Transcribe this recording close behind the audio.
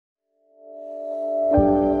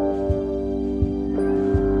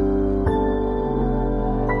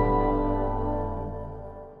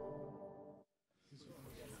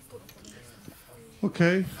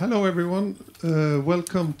Okay, hello everyone.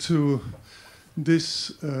 Welcome to this,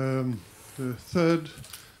 the third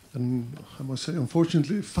and I must say,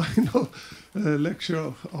 unfortunately, final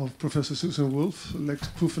lecture of Professor Susan Wolf,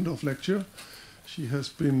 Pufendorf lecture. She has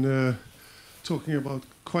been talking about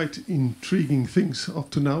quite intriguing things up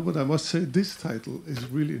to now, but I must say this title is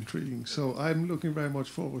really intriguing. So I'm looking very much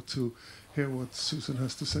forward to hear what Susan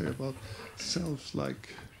has to say about selves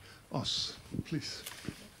like us. Please.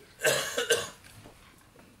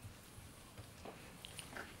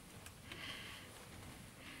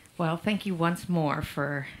 Well, thank you once more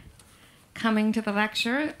for coming to the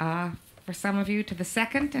lecture, for some of you to the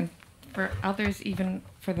second, and for others even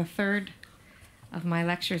for the third of my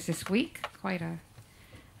lectures this week. Quite a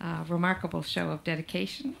remarkable show of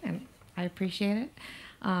dedication, and I appreciate it.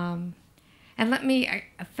 And let me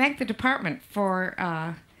thank the department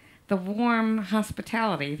for the warm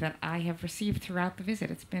hospitality that I have received throughout the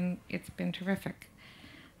visit. It's been terrific.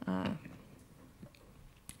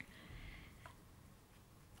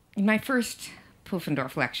 In my first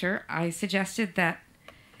Pufendorf lecture, I suggested that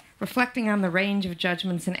reflecting on the range of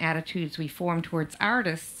judgments and attitudes we form towards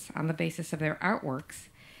artists on the basis of their artworks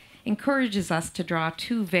encourages us to draw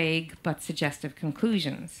two vague but suggestive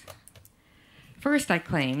conclusions. First, I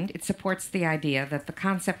claimed it supports the idea that the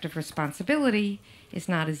concept of responsibility is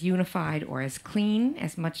not as unified or as clean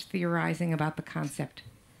as much theorizing about the concept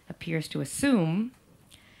appears to assume.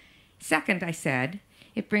 Second, I said,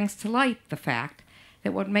 it brings to light the fact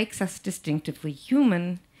that what makes us distinctively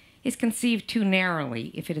human is conceived too narrowly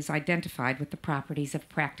if it is identified with the properties of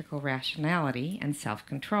practical rationality and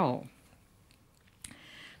self-control.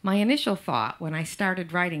 My initial thought when I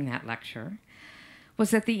started writing that lecture was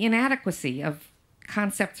that the inadequacy of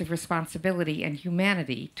concepts of responsibility and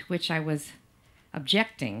humanity to which I was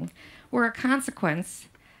objecting were a consequence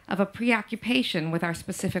of a preoccupation with our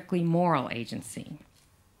specifically moral agency.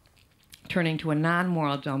 Turning to a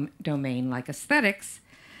non-moral domain like aesthetics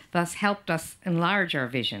thus helped us enlarge our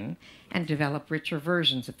vision and develop richer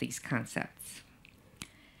versions of these concepts.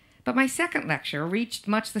 But my second lecture reached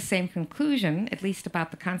much the same conclusion, at least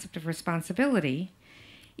about the concept of responsibility,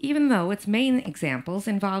 even though its main examples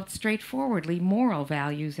involved straightforwardly moral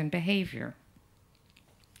values and behavior.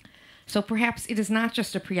 So perhaps it is not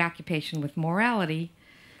just a preoccupation with morality,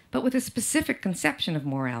 but with a specific conception of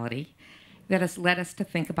morality that has led us to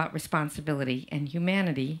think about responsibility and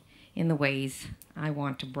humanity in the ways I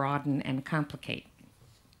want to broaden and complicate.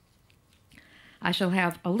 I shall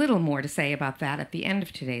have a little more to say about that at the end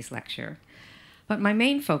of today's lecture, but my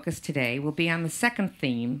main focus today will be on the second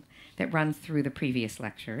theme that runs through the previous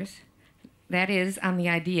lectures. That is, on the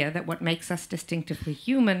idea that what makes us distinctively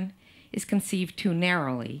human is conceived too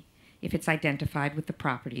narrowly if it's identified with the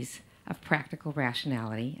properties of practical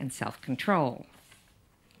rationality and self-control.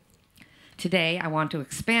 Today, I want to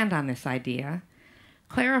expand on this idea,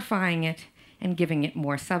 clarifying it and giving it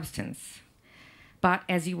more substance. But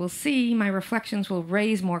as you will see, my reflections will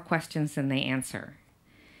raise more questions than they answer.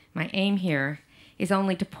 My aim here is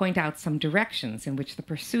only to point out some directions in which the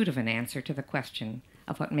pursuit of an answer to the question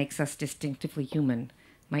of what makes us distinctively human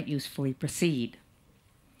might usefully proceed.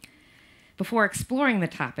 Before exploring the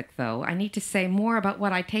topic, though, I need to say more about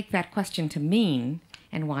what I take that question to mean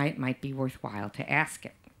and why it might be worthwhile to ask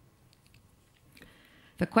it.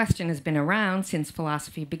 The question has been around since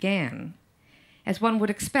philosophy began, as one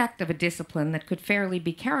would expect of a discipline that could fairly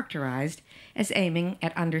be characterized as aiming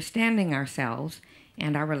at understanding ourselves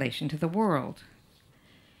and our relation to the world.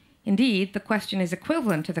 Indeed, the question is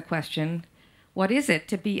equivalent to the question, what is it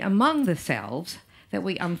to be among the selves that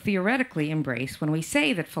we theoretically embrace when we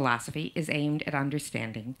say that philosophy is aimed at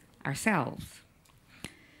understanding ourselves?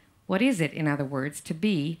 What is it, in other words, to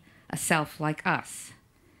be a self like us?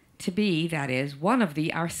 To be, that is, one of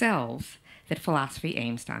the ourselves that philosophy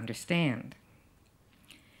aims to understand.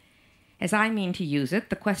 As I mean to use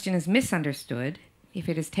it, the question is misunderstood if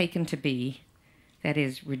it is taken to be, that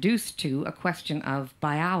is, reduced to, a question of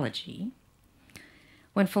biology.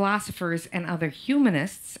 When philosophers and other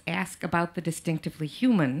humanists ask about the distinctively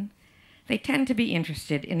human, they tend to be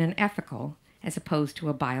interested in an ethical as opposed to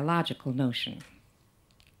a biological notion.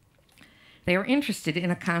 They are interested in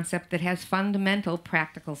a concept that has fundamental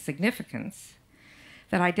practical significance,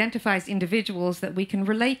 that identifies individuals that we can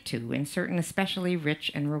relate to in certain especially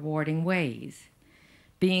rich and rewarding ways,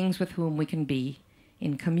 beings with whom we can be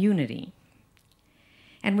in community.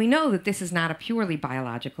 And we know that this is not a purely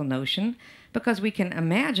biological notion because we can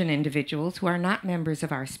imagine individuals who are not members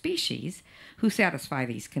of our species who satisfy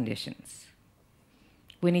these conditions.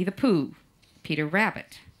 Winnie the Pooh, Peter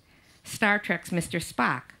Rabbit, Star Trek's Mr.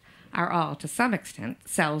 Spock, are all, to some extent,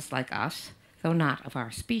 selves like us, though not of our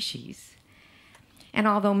species. And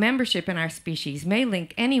although membership in our species may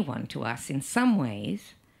link anyone to us in some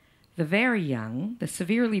ways, the very young, the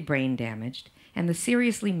severely brain damaged, and the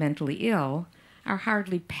seriously mentally ill are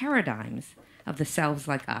hardly paradigms of the selves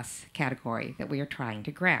like us category that we are trying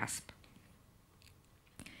to grasp.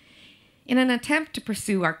 In an attempt to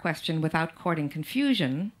pursue our question without courting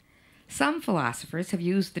confusion, some philosophers have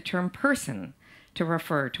used the term person to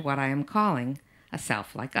refer to what I am calling a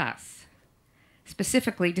self like us,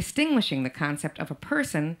 specifically distinguishing the concept of a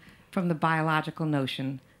person from the biological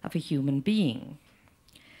notion of a human being.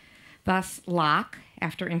 Thus, Locke,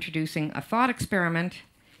 after introducing a thought experiment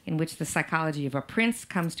in which the psychology of a prince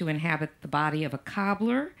comes to inhabit the body of a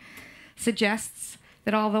cobbler, suggests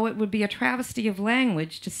that although it would be a travesty of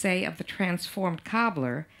language to say of the transformed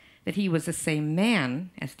cobbler that he was the same man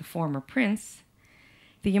as the former prince,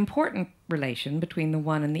 the important relation between the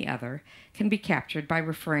one and the other can be captured by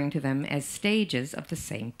referring to them as stages of the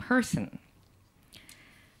same person.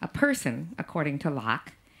 A person, according to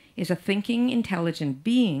Locke, is a thinking, intelligent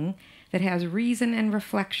being that has reason and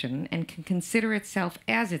reflection and can consider itself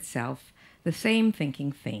as itself the same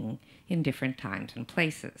thinking thing in different times and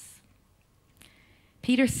places.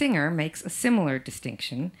 Peter Singer makes a similar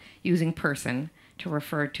distinction, using person to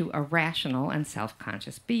refer to a rational and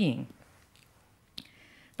self-conscious being.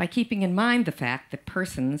 By keeping in mind the fact that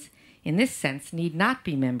persons, in this sense, need not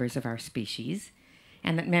be members of our species,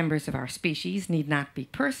 and that members of our species need not be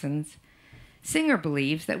persons, Singer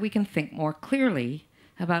believes that we can think more clearly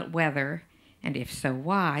about whether, and if so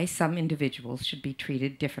why, some individuals should be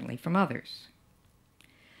treated differently from others.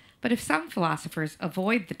 But if some philosophers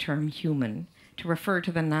avoid the term human to refer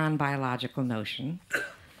to the non-biological notion,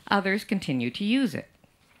 others continue to use it.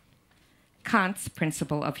 Kant's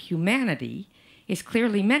principle of humanity is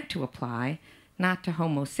clearly meant to apply not to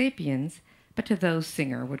Homo sapiens, but to those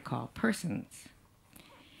Singer would call persons.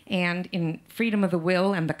 And in Freedom of the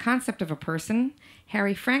Will and the Concept of a Person,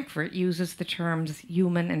 Harry Frankfurt uses the terms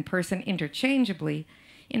human and person interchangeably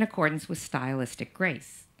in accordance with stylistic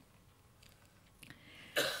grace.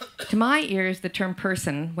 To my ears, the term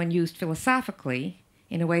person, when used philosophically,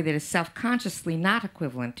 in a way that is self-consciously not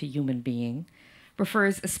equivalent to human being,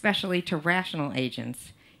 refers especially to rational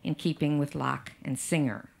agents in keeping with Locke and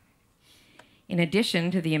Singer. In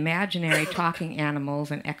addition to the imaginary talking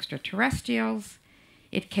animals and extraterrestrials,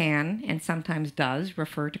 it can, and sometimes does,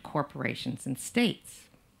 refer to corporations and states.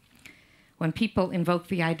 When people invoke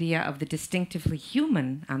the idea of the distinctively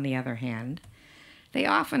human, on the other hand, they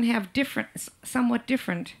often have somewhat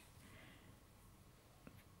different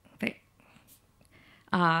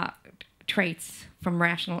traits from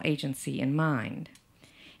rational agency in mind.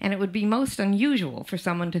 And it would be most unusual for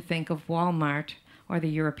someone to think of Walmart or the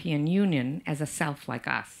European Union as a self like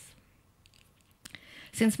us.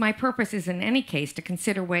 Since my purpose is in any case to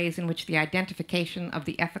consider ways in which the identification of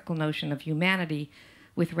the ethical notion of humanity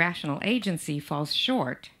with rational agency falls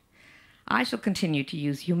short, I shall continue to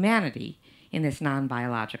use humanity in this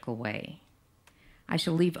non-biological way. I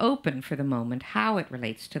shall leave open for the moment how it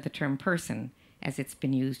relates to the term person as it's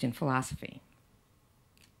been used in philosophy.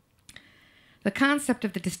 The concept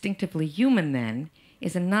of the distinctively human, then,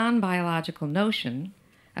 is a non-biological notion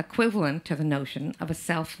equivalent to the notion of a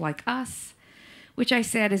self like us, which I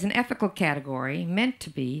said is an ethical category meant to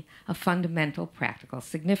be of fundamental practical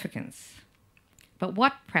significance. But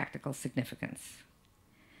what practical significance?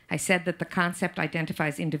 I said that the concept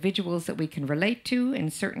identifies individuals that we can relate to in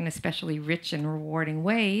certain especially rich and rewarding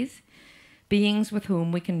ways, beings with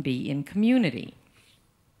whom we can be in community.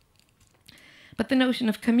 But the notion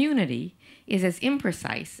of community is as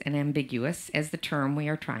imprecise and ambiguous as the term we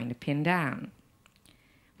are trying to pin down.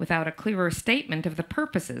 Without a clearer statement of the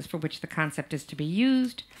purposes for which the concept is to be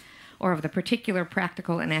used, or of the particular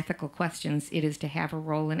practical and ethical questions it is to have a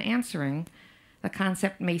role in answering, the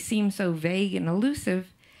concept may seem so vague and elusive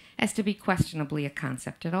as to be questionably a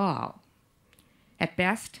concept at all. At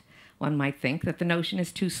best, one might think that the notion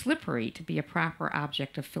is too slippery to be a proper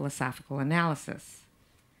object of philosophical analysis.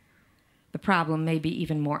 The problem may be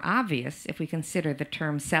even more obvious if we consider the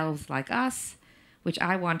term selves like us, which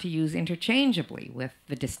I want to use interchangeably with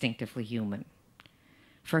the distinctively human.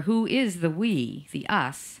 For who is the we, the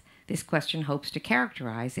us, this question hopes to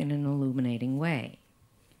characterize in an illuminating way.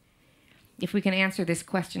 If we can answer this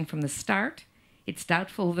question from the start, it's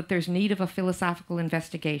doubtful that there's need of a philosophical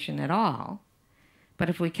investigation at all. But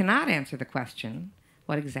if we cannot answer the question,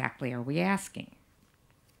 what exactly are we asking?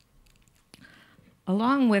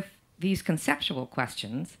 Along with these conceptual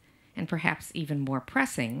questions, and perhaps even more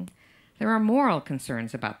pressing, there are moral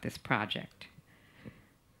concerns about this project.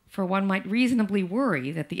 For one might reasonably worry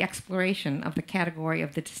that the exploration of the category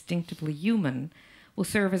of the distinctively human will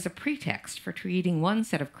serve as a pretext for treating one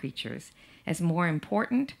set of creatures as more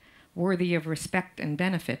important, worthy of respect and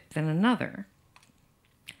benefit than another.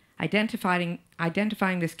 Identifying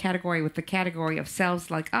this category with the category of selves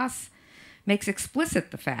like us makes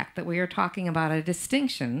explicit the fact that we are talking about a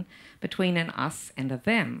distinction between an us and a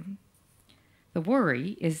them. The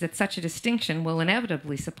worry is that such a distinction will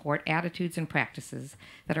inevitably support attitudes and practices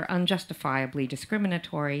that are unjustifiably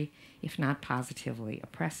discriminatory, if not positively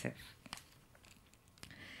oppressive.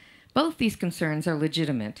 Both these concerns are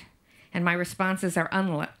legitimate, and my responses are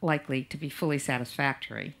unlikely to be fully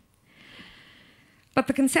satisfactory. But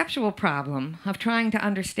the conceptual problem of trying to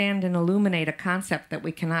understand and illuminate a concept that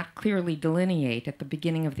we cannot clearly delineate at the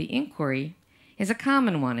beginning of the inquiry is a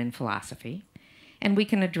common one in philosophy, and we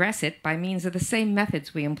can address it by means of the same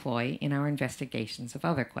methods we employ in our investigations of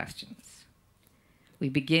other questions. We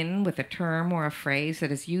begin with a term or a phrase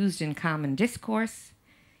that is used in common discourse,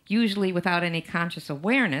 usually without any conscious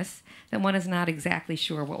awareness that one is not exactly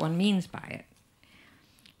sure what one means by it.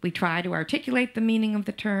 We try to articulate the meaning of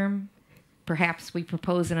the term. Perhaps we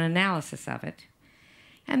propose an analysis of it.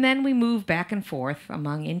 And then we move back and forth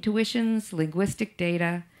among intuitions, linguistic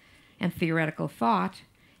data, and theoretical thought,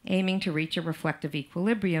 aiming to reach a reflective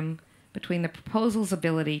equilibrium between the proposal's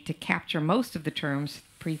ability to capture most of the term's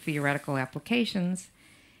pre-theoretical applications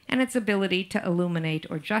and its ability to illuminate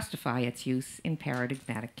or justify its use in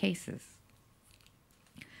paradigmatic cases.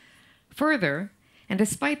 Further, and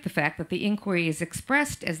despite the fact that the inquiry is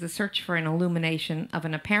expressed as the search for an illumination of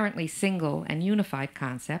an apparently single and unified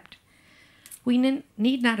concept, we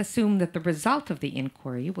need not assume that the result of the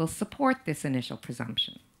inquiry will support this initial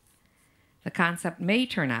presumption. The concept may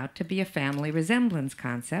turn out to be a family resemblance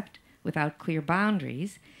concept without clear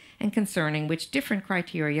boundaries and concerning which different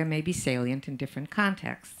criteria may be salient in different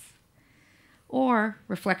contexts. Or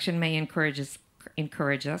reflection may encourage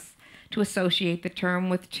us to associate the term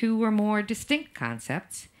with two or more distinct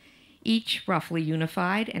concepts, each roughly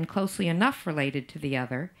unified and closely enough related to the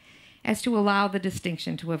other as to allow the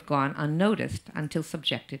distinction to have gone unnoticed until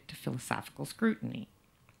subjected to philosophical scrutiny.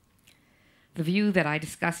 The view that I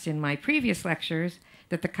discussed in my previous lectures,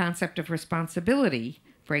 that the concept of responsibility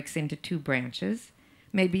breaks into two branches,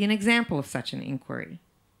 may be an example of such an inquiry.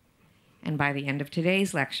 And by the end of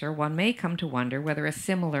today's lecture, one may come to wonder whether a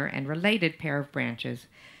similar and related pair of branches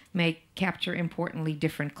may capture importantly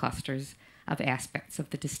different clusters of aspects of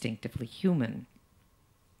the distinctively human.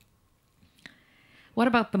 What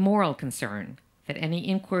about the moral concern that any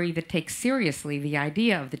inquiry that takes seriously the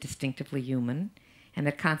idea of the distinctively human, and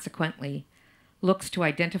that consequently looks to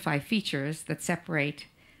identify features that separate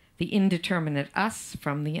the indeterminate us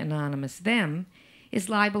from the anonymous them, is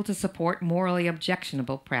liable to support morally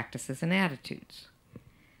objectionable practices and attitudes?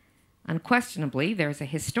 Unquestionably, there is a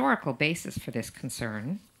historical basis for this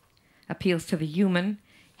concern. Appeals to the human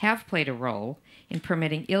have played a role in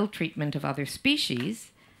permitting ill treatment of other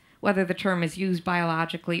species, whether the term is used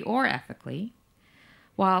biologically or ethically,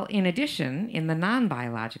 while in addition, in the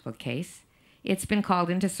non-biological case, it's been called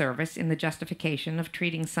into service in the justification of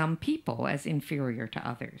treating some people as inferior to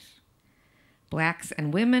others. Blacks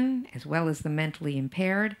and women, as well as the mentally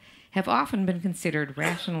impaired, have often been considered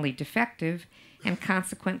rationally defective and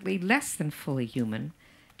consequently less than fully human,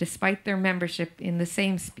 despite their membership in the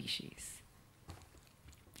same species.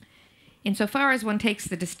 Insofar as one takes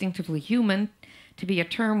the distinctively human to be a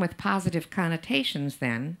term with positive connotations,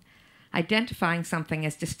 then, identifying something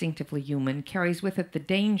as distinctively human carries with it the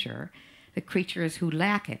danger that creatures who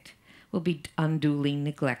lack it will be unduly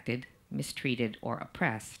neglected, mistreated, or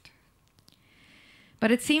oppressed.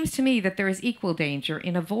 But it seems to me that there is equal danger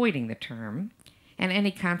in avoiding the term and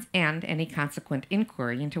any consequent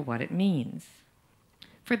inquiry into what it means.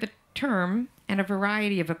 For the term and a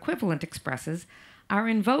variety of equivalent expresses are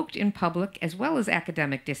invoked in public as well as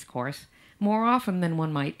academic discourse more often than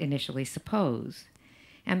one might initially suppose,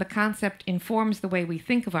 and the concept informs the way we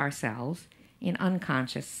think of ourselves in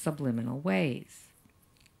unconscious subliminal ways.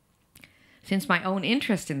 Since my own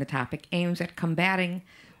interest in the topic aims at combating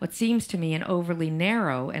what seems to me an overly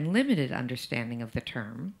narrow and limited understanding of the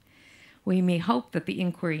term, we may hope that the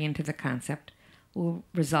inquiry into the concept will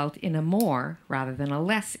result in a more rather than a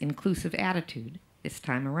less inclusive attitude this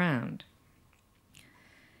time around.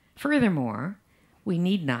 Furthermore, we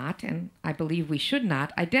need not, and I believe we should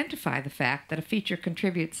not, identify the fact that a feature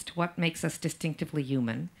contributes to what makes us distinctively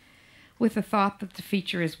human with the thought that the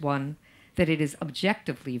feature is one that it is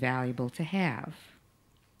objectively valuable to have.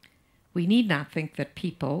 We need not think that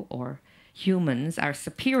people or humans are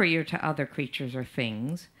superior to other creatures or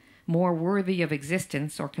things, more worthy of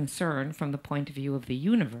existence or concern from the point of view of the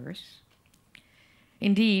universe.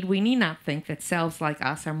 Indeed, we need not think that selves like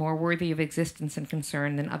us are more worthy of existence and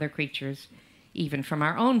concern than other creatures, even from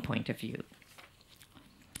our own point of view.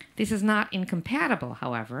 This is not incompatible,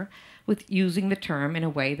 however, with using the term in a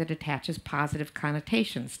way that attaches positive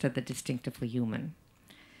connotations to the distinctively human.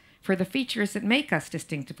 For the features that make us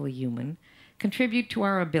distinctively human contribute to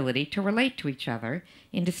our ability to relate to each other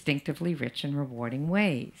in distinctively rich and rewarding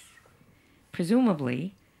ways.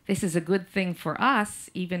 Presumably, this is a good thing for us,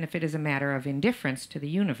 even if it is a matter of indifference to the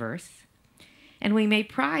universe, and we may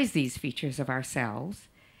prize these features of ourselves,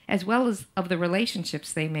 as well as of the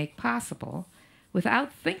relationships they make possible,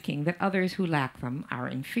 without thinking that others who lack them are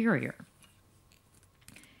inferior.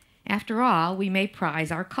 After all, we may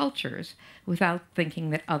prize our cultures without thinking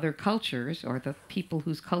that other cultures, or the people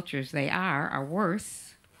whose cultures they are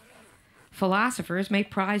worse. Philosophers may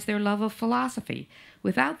prize their love of philosophy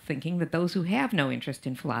without thinking that those who have no interest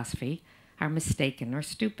in philosophy are mistaken or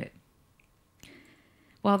stupid.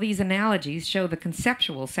 While these analogies show the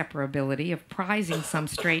conceptual separability of prizing some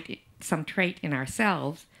trait in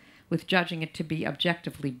ourselves with judging it to be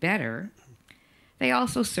objectively better, they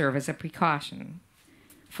also serve as a precaution.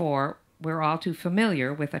 For we're all too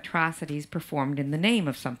familiar with atrocities performed in the name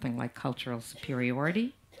of something like cultural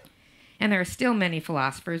superiority, and there are still many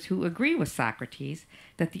philosophers who agree with Socrates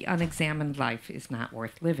that the unexamined life is not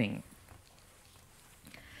worth living.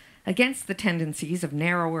 Against the tendencies of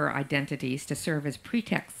narrower identities to serve as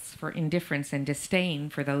pretexts for indifference and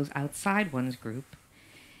disdain for those outside one's group,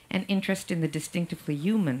 an interest in the distinctively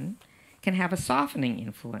human can have a softening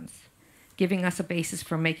influence, giving us a basis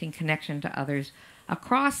for making connection to others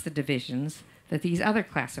across the divisions that these other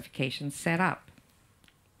classifications set up.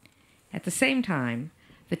 At the same time,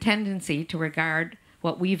 the tendency to regard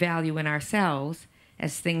what we value in ourselves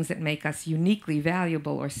as things that make us uniquely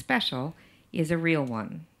valuable or special is a real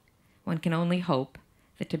one. One can only hope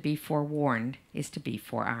that to be forewarned is to be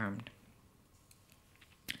forearmed.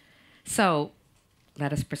 So,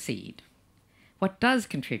 let us proceed. What does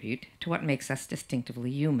contribute to what makes us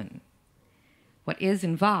distinctively human? What is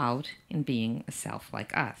involved in being a self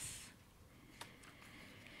like us?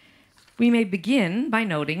 We may begin by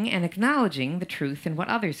noting and acknowledging the truth in what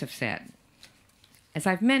others have said. As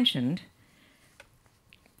I've mentioned,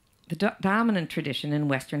 the dominant tradition in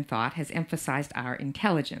Western thought has emphasized our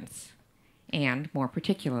intelligence, and more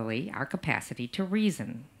particularly, our capacity to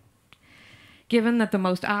reason. Given that the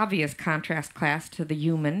most obvious contrast class to the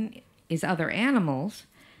human is other animals,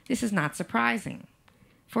 this is not surprising,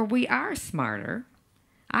 for we are smarter,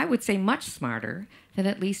 I would say much smarter, than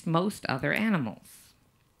at least most other animals.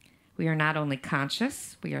 We are not only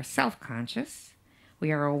conscious, we are self-conscious.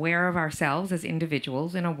 We are aware of ourselves as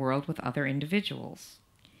individuals in a world with other individuals.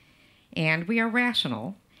 And we are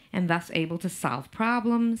rational, and thus able to solve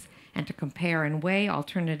problems and to compare and weigh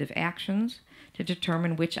alternative actions to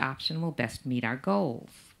determine which option will best meet our goals.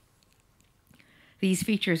 These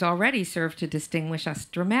features already serve to distinguish us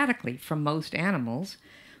dramatically from most animals,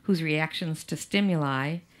 whose reactions to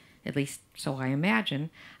stimuli, at least so I imagine,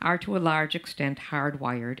 are to a large extent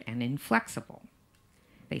hardwired and inflexible.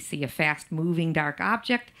 They see a fast-moving dark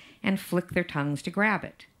object and flick their tongues to grab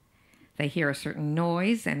it. They hear a certain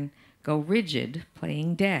noise and go rigid,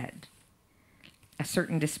 playing dead. A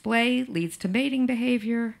certain display leads to mating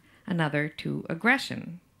behavior, another to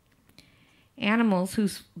aggression. Animals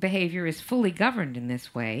whose behavior is fully governed in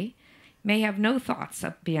this way may have no thoughts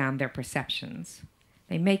beyond their perceptions.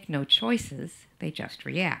 They make no choices, they just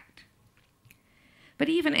react. But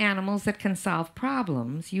even animals that can solve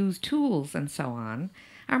problems, use tools, and so on,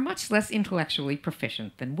 are much less intellectually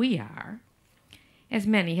proficient than we are. As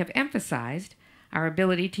many have emphasized, our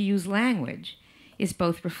ability to use language is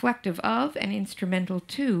both reflective of and instrumental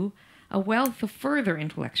to a wealth of further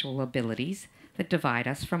intellectual abilities that divide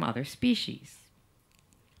us from other species.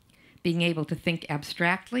 Being able to think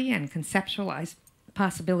abstractly and conceptualize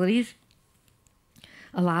possibilities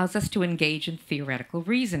allows us to engage in theoretical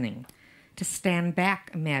reasoning, to stand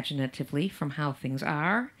back imaginatively from how things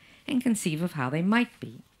are and conceive of how they might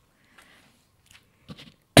be.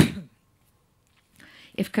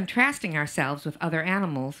 If contrasting ourselves with other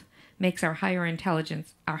animals makes our higher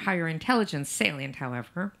intelligence salient,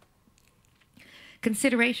 however,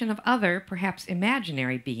 consideration of other, perhaps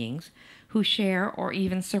imaginary beings who share or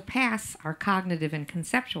even surpass our cognitive and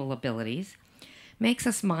conceptual abilities makes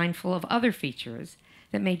us mindful of other features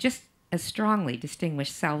that may just as strongly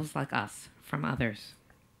distinguish selves like us from others.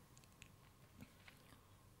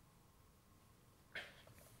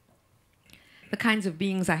 The kinds of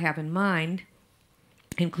beings I have in mind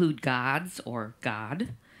include gods or God,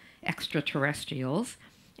 extraterrestrials,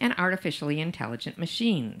 and artificially intelligent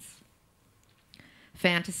machines.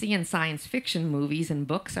 Fantasy and science fiction movies and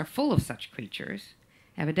books are full of such creatures.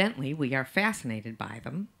 Evidently, we are fascinated by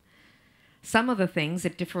them. Some of the things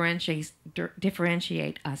that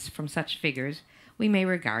differentiate us from such figures we may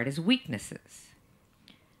regard as weaknesses.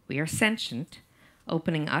 We are sentient,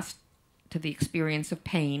 opening us to the experience of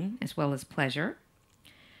pain as well as pleasure.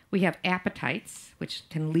 We have appetites, which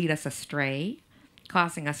can lead us astray,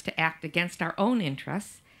 causing us to act against our own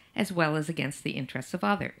interests as well as against the interests of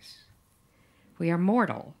others. We are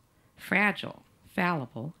mortal, fragile,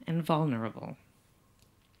 fallible, and vulnerable.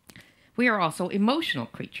 We are also emotional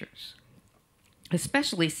creatures.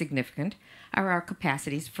 Especially significant are our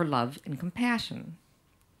capacities for love and compassion.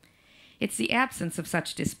 It's the absence of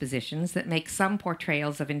such dispositions that makes some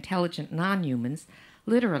portrayals of intelligent non-humans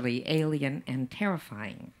literally alien and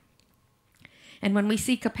terrifying. And when we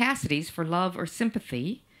see capacities for love or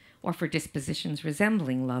sympathy, or for dispositions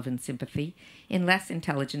resembling love and sympathy in less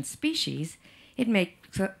intelligent species, it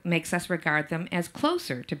makes us regard them as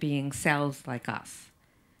closer to being selves like us,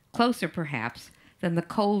 closer perhaps than the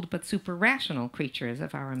cold but super-rational creatures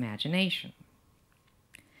of our imagination.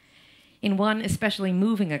 In one especially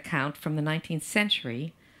moving account from the 19th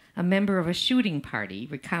century, a member of a shooting party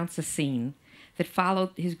recounts a scene that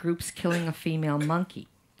followed his group's killing a female monkey,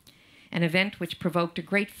 an event which provoked a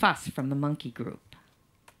great fuss from the monkey group.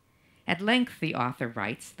 At length, the author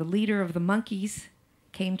writes, the leader of the monkeys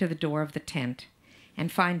came to the door of the tent,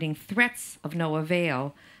 and finding threats of no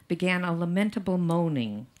avail, began a lamentable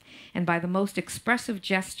moaning, and by the most expressive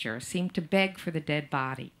gesture seemed to beg for the dead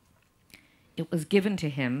body. It was given to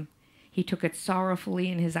him. He took it sorrowfully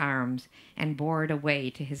in his arms and bore it away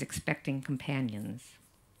to his expecting companions.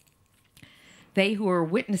 They who were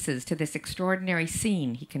witnesses to this extraordinary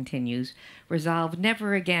scene, he continues, resolved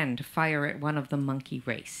never again to fire at one of the monkey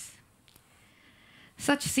race.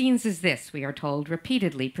 Such scenes as this, we are told,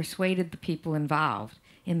 repeatedly persuaded the people involved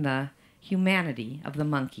in the humanity of the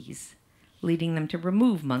monkeys, leading them to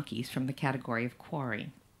remove monkeys from the category of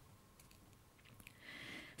quarry.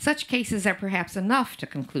 Such cases are perhaps enough to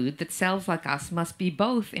conclude that selves like us must be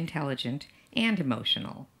both intelligent and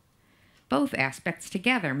emotional. Both aspects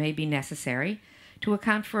together may be necessary to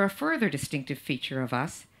account for a further distinctive feature of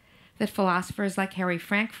us that philosophers like Harry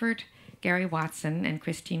Frankfurt, Gary Watson, and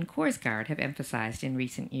Christine Korsgaard have emphasized in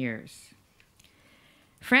recent years.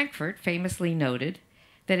 Frankfurt famously noted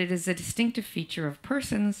that it is a distinctive feature of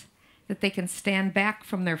persons that they can stand back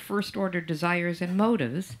from their first-order desires and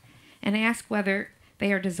motives and ask whether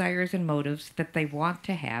they are desires and motives that they want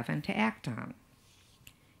to have and to act on.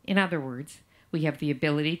 In other words, we have the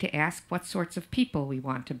ability to ask what sorts of people we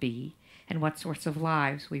want to be and what sorts of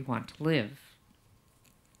lives we want to live.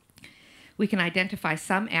 We can identify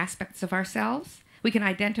some aspects of ourselves. We can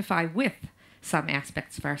identify with some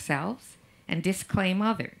aspects of ourselves and disclaim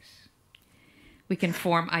others. We can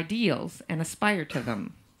form ideals and aspire to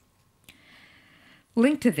them.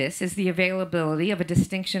 Linked to this is the availability of a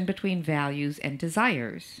distinction between values and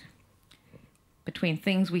desires, between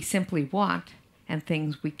things we simply want and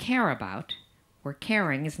things we care about, where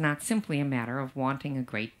caring is not simply a matter of wanting a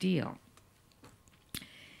great deal.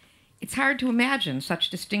 It's hard to imagine such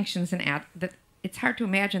distinctions that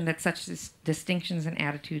such distinctions and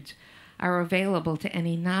attitudes are available to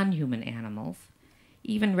any non-human animals,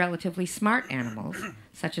 even relatively smart animals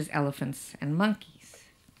such as elephants and monkeys.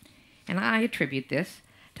 And I attribute this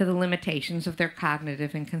to the limitations of their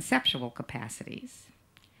cognitive and conceptual capacities.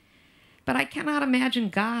 But I cannot imagine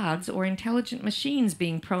gods or intelligent machines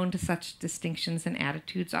being prone to such distinctions and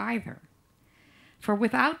attitudes either. For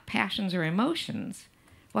without passions or emotions,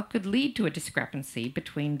 what could lead to a discrepancy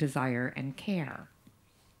between desire and care?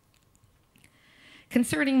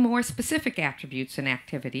 Concerning more specific attributes and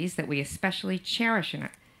activities that we especially cherish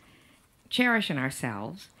in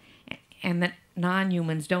ourselves, and that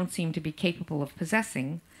non-humans don't seem to be capable of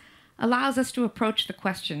possessing, allows us to approach the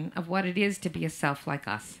question of what it is to be a self like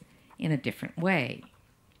us in a different way.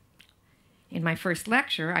 In my first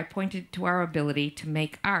lecture, I pointed to our ability to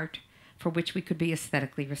make art for which we could be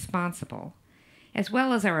aesthetically responsible, as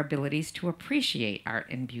well as our abilities to appreciate art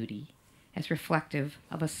and beauty as reflective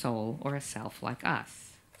of a soul or a self like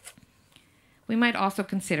us. We might also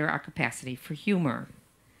consider our capacity for humor,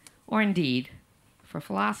 or indeed for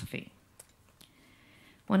philosophy.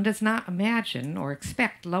 One does not imagine or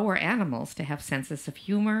expect lower animals to have senses of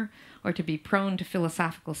humor or to be prone to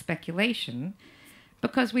philosophical speculation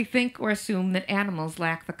because we think or assume that animals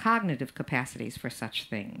lack the cognitive capacities for such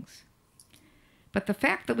things. But the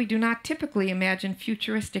fact that we do not typically imagine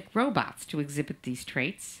futuristic robots to exhibit these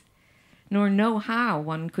traits, nor know how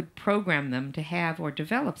one could program them to have or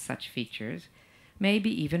develop such features, may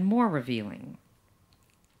be even more revealing.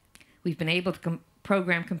 We've been able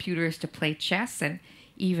program computers to play chess and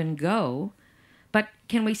even Go, but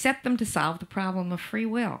can we set them to solve the problem of free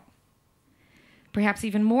will? Perhaps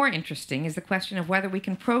even more interesting is the question of whether we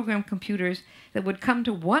can program computers that would come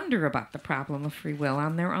to wonder about the problem of free will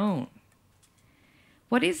on their own.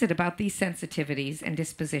 What is it about these sensitivities and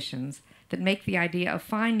dispositions that make the idea of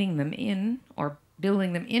finding them in or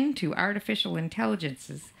building them into artificial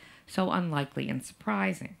intelligences so unlikely and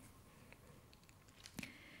surprising?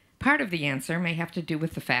 Part of the answer may have to do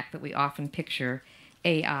with the fact that we often picture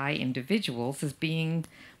AI individuals as being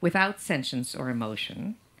without sentience or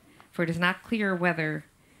emotion, for it is not clear whether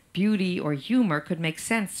beauty or humor could make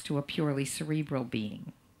sense to a purely cerebral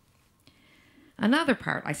being. Another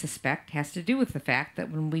part, I suspect, has to do with the fact that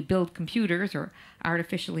when we build computers or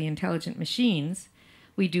artificially intelligent machines,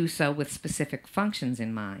 we do so with specific functions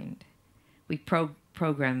in mind. We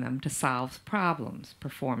program them to solve problems,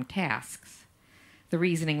 perform tasks. The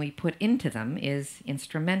reasoning we put into them is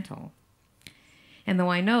instrumental. And though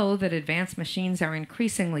I know that advanced machines are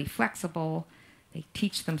increasingly flexible, they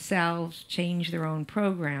teach themselves, change their own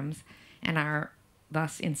programs, and are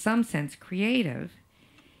thus, in some sense, creative,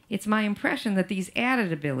 it's my impression that these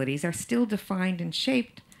added abilities are still defined and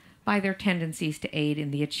shaped by their tendencies to aid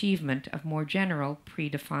in the achievement of more general,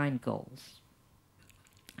 predefined goals.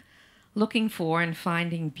 Looking for and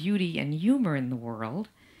finding beauty and humor in the world,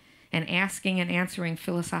 and asking and answering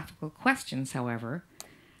philosophical questions, however,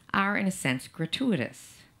 are in a sense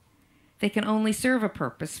gratuitous. They can only serve a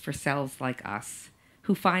purpose for selves like us,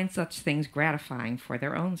 who find such things gratifying for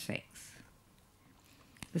their own sakes.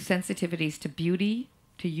 The sensitivities to beauty,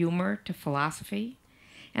 to humor, to philosophy,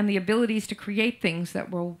 and the abilities to create things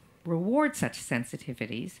that will reward such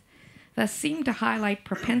sensitivities thus seem to highlight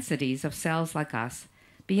propensities of selves like us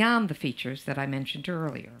beyond the features that I mentioned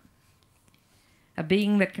earlier. A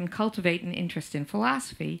being that can cultivate an interest in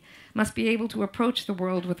philosophy must be able to approach the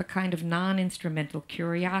world with a kind of non-instrumental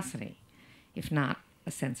curiosity, if not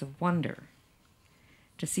a sense of wonder.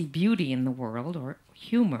 To see beauty in the world, or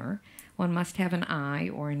humor, one must have an eye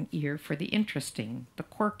or an ear for the interesting, the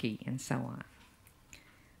quirky, and so on.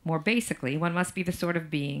 More basically, one must be the sort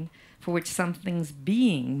of being for which something's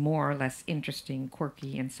being more or less interesting,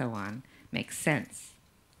 quirky, and so on makes sense.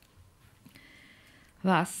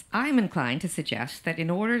 Thus, I'm inclined to suggest that in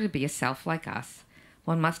order to be a self like us,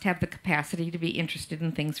 one must have the capacity to be interested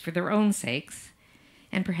in things for their own sakes,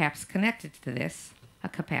 and perhaps connected to this, a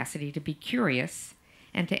capacity to be curious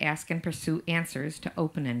and to ask and pursue answers to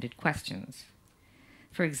open-ended questions.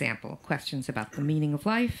 For example, questions about the meaning of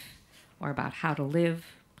life, or about how to live,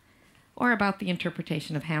 or about the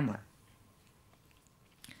interpretation of Hamlet.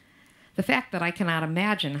 The fact that I cannot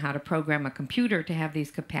imagine how to program a computer to have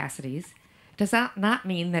these capacities does not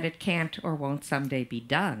mean that it can't or won't someday be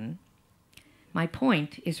done. My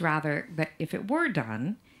point is rather that if it were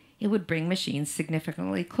done, it would bring machines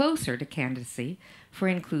significantly closer to candidacy for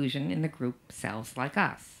inclusion in the group selves like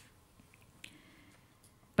us.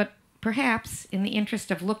 But perhaps, in the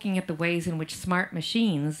interest of looking at the ways in which smart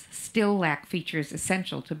machines still lack features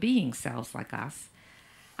essential to being selves like us,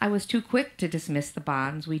 I was too quick to dismiss the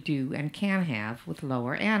bonds we do and can have with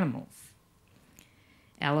lower animals.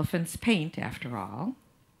 Elephants paint, after all.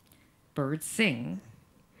 Birds sing.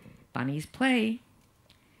 Bunnies play.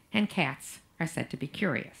 And cats are said to be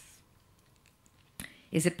curious.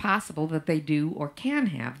 Is it possible that they do or can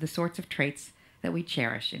have the sorts of traits that we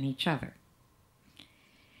cherish in each other?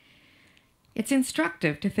 It's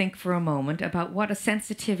instructive to think for a moment about what a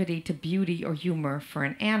sensitivity to beauty or humor for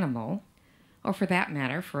an animal, or for that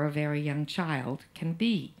matter for a very young child, can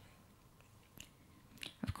be.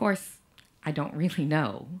 Of course, I don't really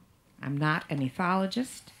know. I'm not an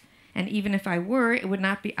ethologist, and even if I were, it would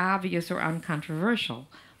not be obvious or uncontroversial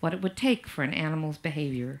what it would take for an animal's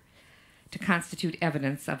behavior to constitute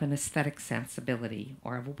evidence of an aesthetic sensibility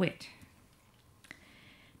or of wit.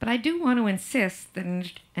 But I do want to insist that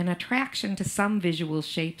an attraction to some visual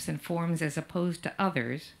shapes and forms as opposed to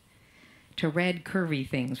others, to red curvy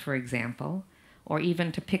things, for example, or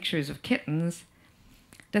even to pictures of kittens,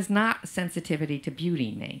 does not a sensitivity to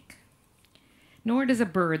beauty make. Nor does a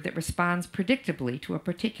bird that responds predictably to a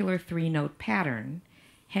particular three-note pattern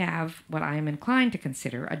have what I am inclined to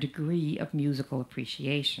consider a degree of musical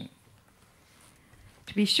appreciation.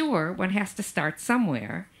 To be sure, one has to start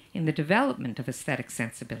somewhere in the development of aesthetic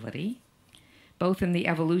sensibility, both in the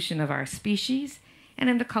evolution of our species and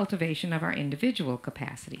in the cultivation of our individual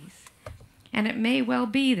capacities. And it may well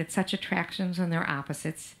be that such attractions and their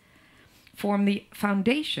opposites form the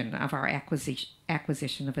foundation of our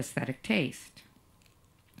acquisition of aesthetic taste.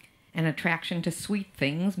 An attraction to sweet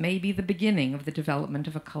things may be the beginning of the development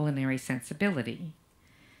of a culinary sensibility.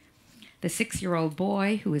 The 6-year-old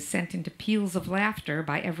boy who is sent into peals of laughter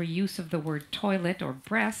by every use of the word toilet or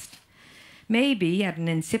breast may be at an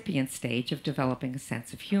incipient stage of developing a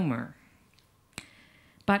sense of humor.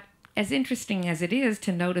 But as interesting as it is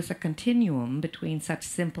to notice a continuum between such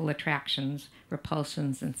simple attractions,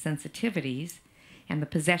 repulsions, and sensitivities, and the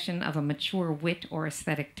possession of a mature wit or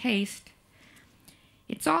aesthetic taste,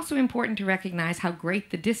 it's also important to recognize how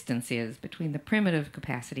great the distance is between the primitive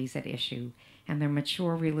capacities at issue and their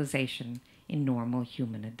mature realization in normal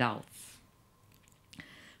human adults.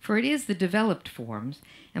 For it is the developed forms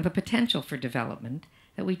and the potential for development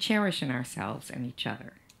that we cherish in ourselves and each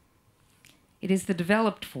other. It is the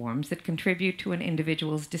developed forms that contribute to an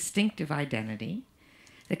individual's distinctive identity,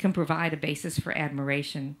 that can provide a basis for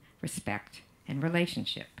admiration, respect, and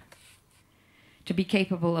relationship. To be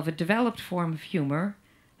capable of a developed form of humor,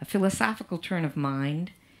 a philosophical turn of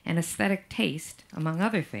mind, and aesthetic taste, among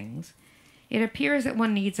other things, it appears that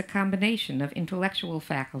one needs a combination of intellectual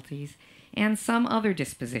faculties and some other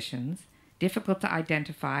dispositions, difficult to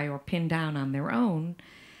identify or pin down on their own,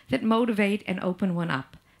 that motivate and open one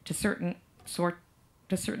up to certain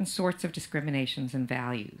sorts of discriminations and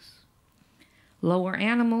values. Lower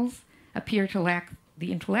animals appear to lack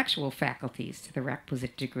the intellectual faculties to the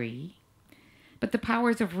requisite degree, but the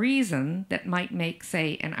powers of reason that might make,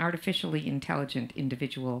 say, an artificially intelligent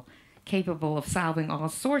individual capable of solving all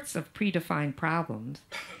sorts of predefined problems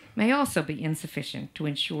may also be insufficient to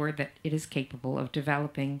ensure that it is capable of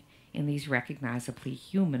developing in these recognizably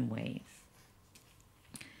human ways.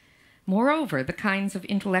 Moreover, the kinds of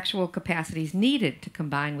intellectual capacities needed to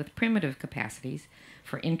combine with primitive capacities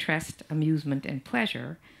for interest, amusement, and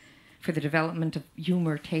pleasure, for the development of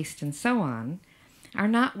humor, taste, and so on, are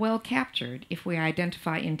not well captured if we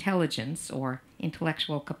identify intelligence or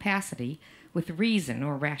intellectual capacity with reason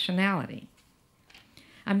or rationality.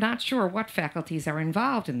 I'm not sure what faculties are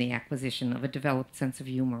involved in the acquisition of a developed sense of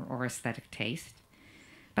humor or aesthetic taste,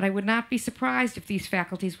 but I would not be surprised if these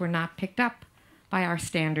faculties were not picked up by our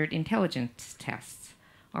standard intelligence tests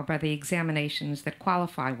or by the examinations that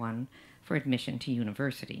qualify one for admission to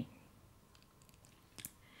university.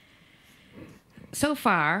 So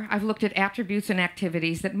far, I've looked at attributes and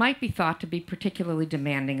activities that might be thought to be particularly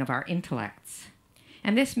demanding of our intellects,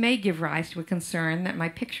 and this may give rise to a concern that my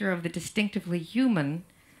picture of the distinctively human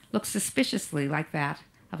looks suspiciously like that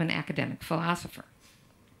of an academic philosopher.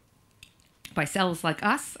 By selves like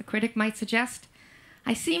us, a critic might suggest,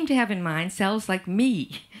 I seem to have in mind selves like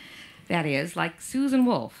me, that is, like Susan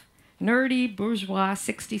Wolfe, nerdy, bourgeois,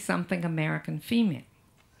 60-something American female.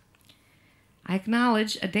 I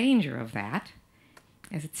acknowledge a danger of that,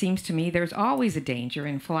 as it seems to me there's always a danger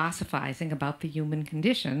in philosophizing about the human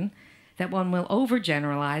condition that one will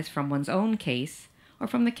overgeneralize from one's own case or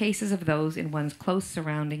from the cases of those in one's close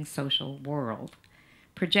surrounding social world,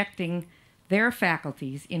 projecting their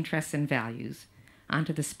faculties, interests, and values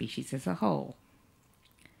onto the species as a whole.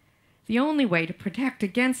 The only way to protect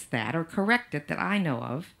against that or correct it that I know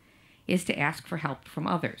of is to ask for help from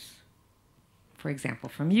others. For example,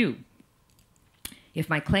 from you. If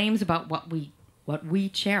my claims about what we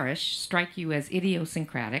cherish strike you as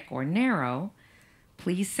idiosyncratic or narrow,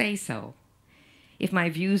 please say so. If my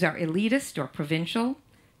views are elitist or provincial,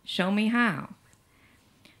 show me how.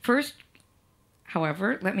 First,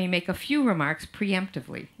 however, let me make a few remarks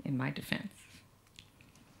preemptively in my defense.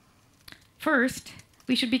 First,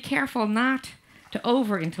 we should be careful not to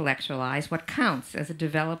over-intellectualize what counts as a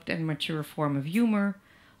developed and mature form of humor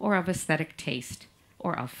or of aesthetic taste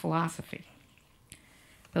or of philosophy.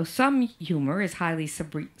 Though some humor is highly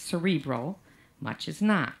cerebral, much is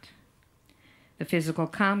not. The physical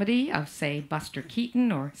comedy of, say, Buster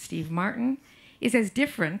Keaton or Steve Martin is as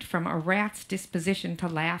different from a rat's disposition to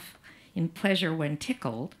laugh in pleasure when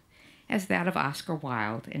tickled as that of Oscar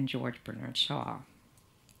Wilde and George Bernard Shaw.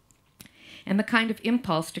 And the kind of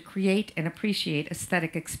impulse to create and appreciate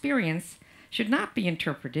aesthetic experience should not be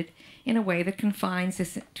interpreted in a way that confines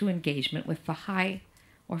us to engagement with the high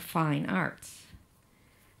or fine arts.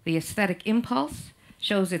 The aesthetic impulse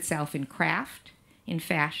shows itself in craft, in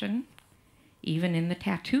fashion, even in the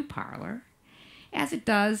tattoo parlor, as it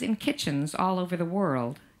does in kitchens all over the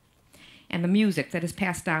world, and the music that is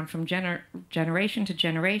passed down from generation to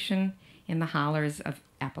generation in the hollers of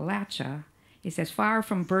Appalachia is as far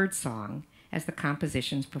from birdsong as the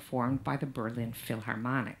compositions performed by the Berlin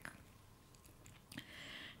Philharmonic.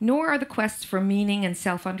 Nor are the quests for meaning and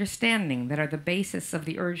self-understanding that are the basis of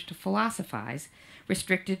the urge to philosophize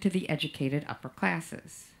restricted to the educated upper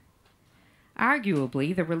classes.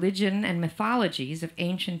 Arguably, the religion and mythologies of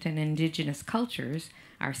ancient and indigenous cultures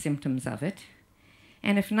are symptoms of it,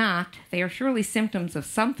 and if not, they are surely symptoms of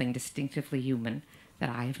something distinctively human that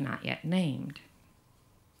I have not yet named.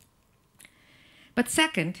 But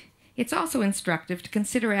second, it's also instructive to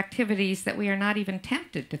consider activities that we are not even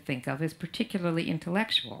tempted to think of as particularly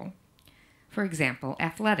intellectual. For example,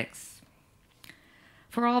 athletics.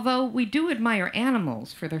 For although we do admire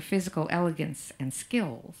animals for their physical elegance and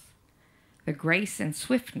skills, the grace and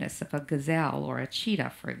swiftness of a gazelle or a cheetah,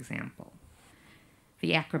 for example,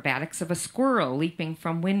 the acrobatics of a squirrel leaping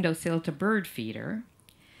from windowsill to bird feeder,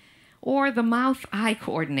 or the mouth-eye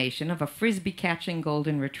coordination of a frisbee-catching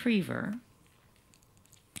golden retriever,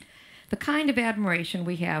 the kind of admiration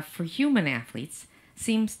we have for human athletes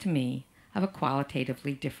seems to me of a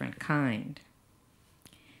qualitatively different kind.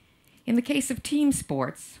 In the case of team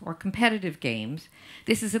sports or competitive games,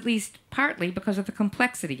 this is at least partly because of the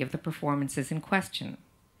complexity of the performances in question.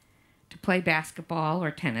 To play basketball or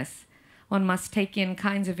tennis, one must take in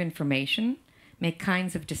kinds of information, make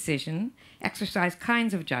kinds of decision, exercise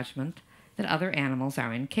kinds of judgment that other animals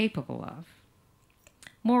are incapable of.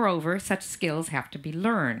 Moreover, such skills have to be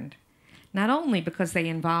learned, not only because they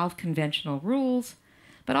involve conventional rules,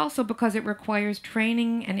 but also because it requires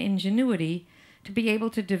training and ingenuity to be able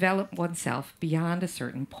to develop oneself beyond a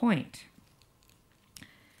certain point.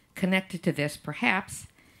 Connected to this, perhaps,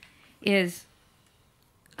 is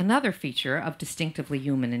another feature of distinctively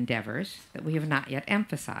human endeavors that we have not yet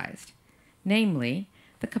emphasized, namely,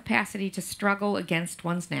 the capacity to struggle against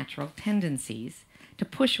one's natural tendencies, to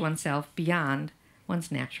push oneself beyond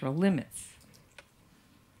one's natural limits.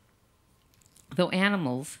 Though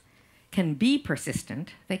animals can be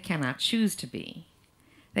persistent, they cannot choose to be.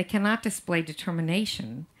 They cannot display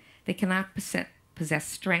determination. They cannot possess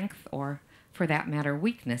strength or, for that matter,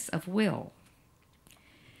 weakness of will.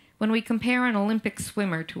 When we compare an Olympic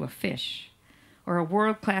swimmer to a fish, or a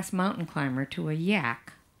world-class mountain climber to a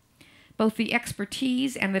yak, both the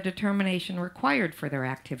expertise and the determination required for their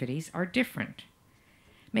activities are different,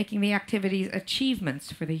 making the activities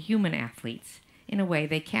achievements for the human athletes in a way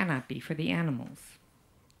they cannot be for the animals.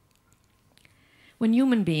 When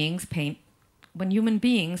human beings paint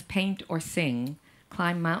or sing,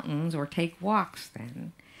 climb mountains or take walks,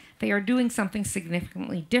 then, they are doing something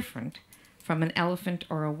significantly different from an elephant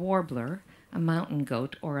or a warbler, a mountain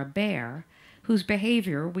goat or a bear, whose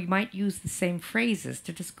behavior we might use the same phrases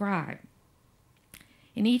to describe.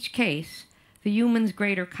 In each case, the human's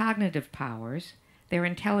greater cognitive powers, their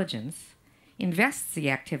intelligence, invests the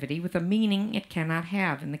activity with a meaning it cannot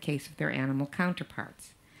have in the case of their animal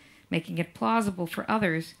counterparts, making it plausible for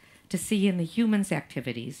others to see in the human's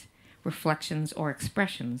activities reflections or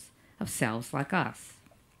expressions of selves like us.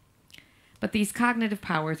 But these cognitive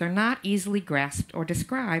powers are not easily grasped or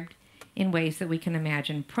described in ways that we can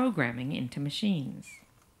imagine programming into machines.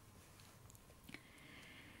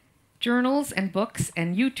 Journals and books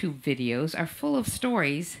and YouTube videos are full of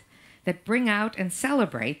stories that bring out and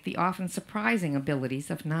celebrate the often surprising abilities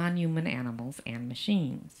of non-human animals and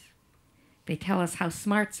machines. They tell us how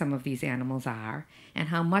smart some of these animals are and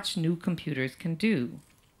how much new computers can do.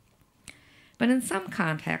 But in some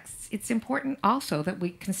contexts, it's important also that we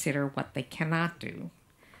consider what they cannot do,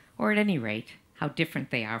 or at any rate, how different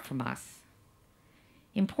they are from us.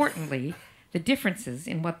 Importantly, the differences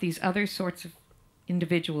in what these other sorts of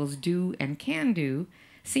individuals do and can do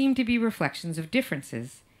seem to be reflections of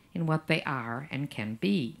differences in what they are and can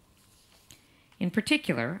be. In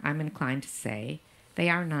particular, I'm inclined to say they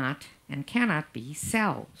are not and cannot be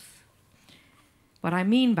selves. What I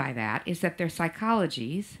mean by that is that their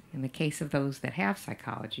psychologies, in the case of those that have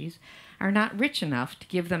psychologies, are not rich enough to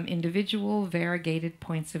give them individual, variegated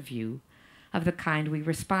points of view of the kind we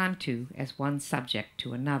respond to as one subject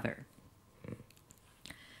to another.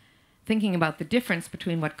 Thinking about the difference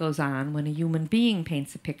between what goes on when a human being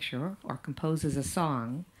paints a picture or composes a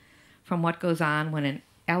song from what goes on when an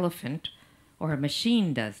elephant or a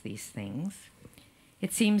machine does these things,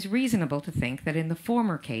 it seems reasonable to think that in the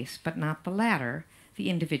former case, but not the latter, the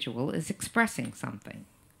individual is expressing something.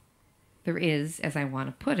 There is, as I want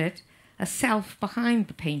to put it, a self behind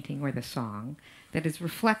the painting or the song that is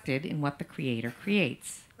reflected in what the creator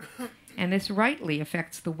creates. And this rightly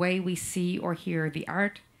affects the way we see or hear the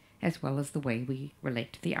art as well as the way we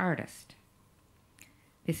relate to the artist.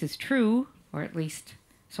 This is true, or at least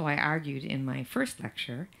so I argued in my first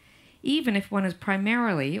lecture, even if one is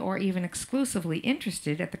primarily or even exclusively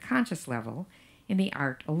interested at the conscious level in the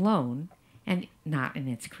art alone and not in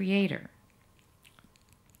its creator.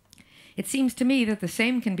 It seems to me that the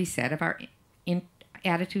same can be said of our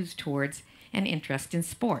attitudes towards and interest in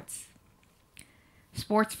sports.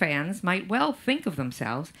 Sports fans might well think of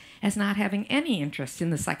themselves as not having any interest in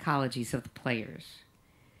the psychologies of the players.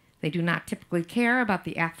 They do not typically care about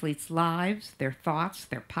the athletes' lives, their thoughts,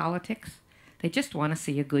 their politics, They just want to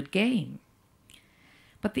see a good game.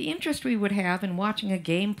 But the interest we would have in watching a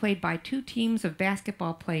game played by two teams of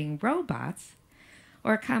basketball-playing robots,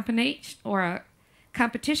 or a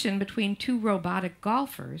competition between two robotic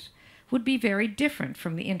golfers, would be very different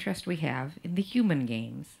from the interest we have in the human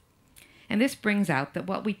games. And this brings out that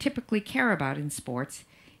what we typically care about in sports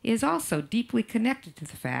is also deeply connected to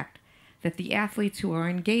the fact that the athletes who are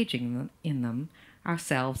engaging in them are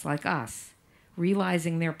selves like us,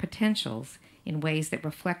 realizing their potentials in ways that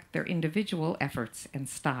reflect their individual efforts and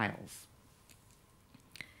styles.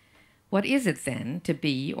 What is it, then, to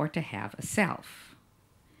be or to have a self?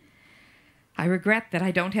 I regret that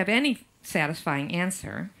I don't have any satisfying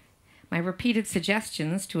answer. My repeated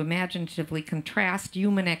suggestions to imaginatively contrast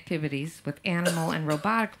human activities with animal and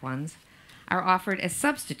robotic ones are offered as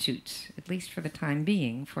substitutes, at least for the time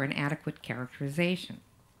being, for an adequate characterization.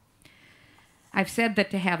 I've said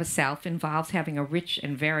that to have a self involves having a rich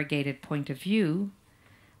and variegated point of view,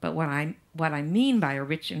 but what I mean by a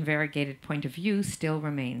rich and variegated point of view still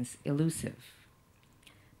remains elusive.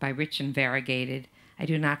 By rich and variegated, I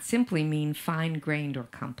do not simply mean fine-grained or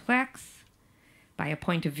complex. By a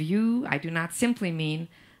point of view, I do not simply mean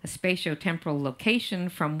a spatio-temporal location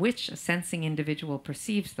from which a sensing individual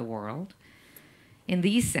perceives the world. In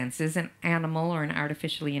these senses, an animal or an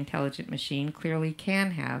artificially intelligent machine clearly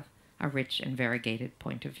can have a rich and variegated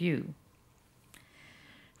point of view.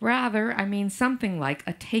 Rather, I mean something like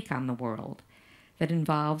a take on the world that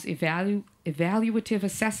involves evaluative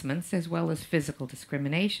assessments as well as physical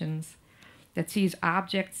discriminations, that sees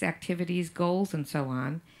objects, activities, goals, and so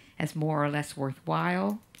on as more or less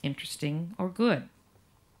worthwhile, interesting, or good.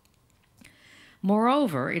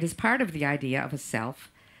 Moreover, it is part of the idea of a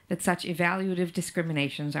self that such evaluative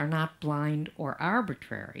discriminations are not blind or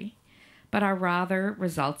arbitrary, but are rather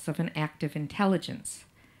results of an active intelligence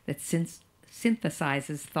that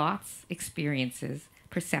synthesizes thoughts, experiences,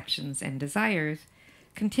 perceptions, and desires,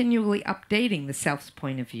 continually updating the self's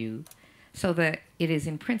point of view so that it is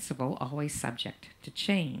in principle always subject to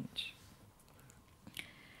change.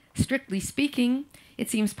 Strictly speaking, it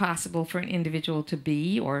seems possible for an individual to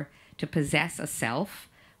be or to possess a self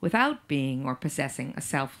without being or possessing a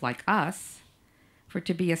self like us. For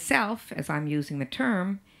to be a self, as I'm using the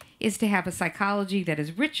term, is to have a psychology that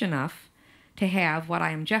is rich enough to have what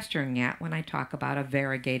I am gesturing at when I talk about a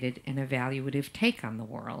variegated and evaluative take on the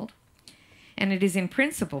world. And it is in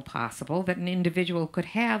principle possible that an individual could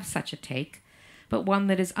have such a take, but one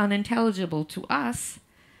that is unintelligible to us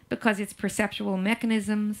because its perceptual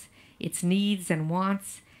mechanisms, its needs and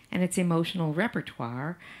wants, and its emotional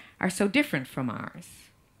repertoire are so different from ours.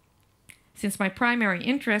 Since my primary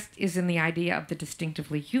interest is in the idea of the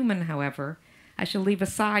distinctively human, however, I shall leave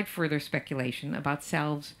aside further speculation about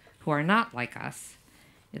selves who are not like us,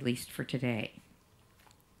 at least for today.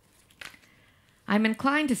 I'm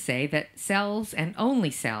inclined to say that selves and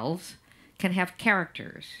only selves can have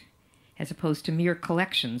characters, as opposed to mere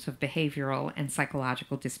collections of behavioral and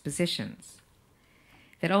psychological dispositions.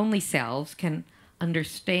 That only selves can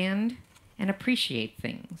understand and appreciate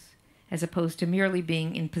things, as opposed to merely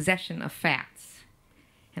being in possession of facts,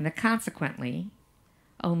 and that consequently,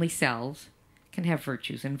 only selves can have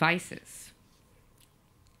virtues and vices.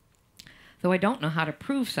 Though I don't know how to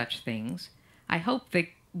prove such things, I hope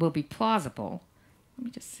they will be plausible. Let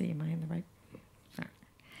me just see, am I in the right? Sorry.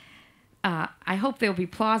 I hope they will be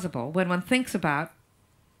plausible when one thinks not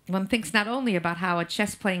only about how a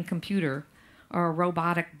chess-playing computer or a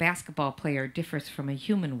robotic basketball player differs from a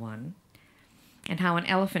human one, and how an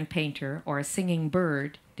elephant painter or a singing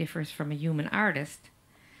bird differs from a human artist,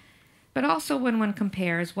 but also when one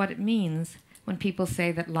compares what it means when people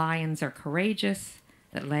say that lions are courageous,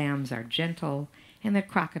 that lambs are gentle, and that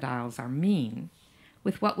crocodiles are mean,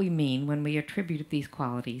 with what we mean when we attribute these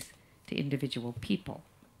qualities to individual people.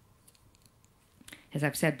 As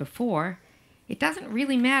I've said before, it doesn't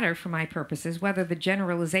really matter for my purposes whether the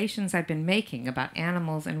generalizations I've been making about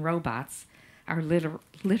animals and robots are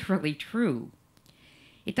literally true.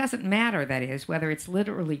 It doesn't matter, that is, whether it's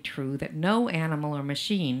literally true that no animal or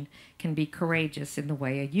machine can be courageous in the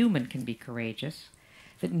way a human can be courageous,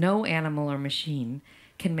 that no animal or machine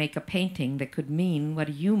can make a painting that could mean what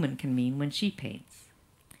a human can mean when she paints.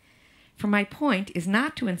 For my point is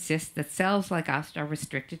not to insist that selves like us are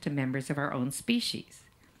restricted to members of our own species.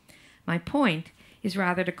 My point is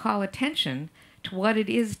rather to call attention to what it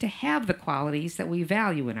is to have the qualities that we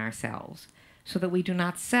value in ourselves, so that we do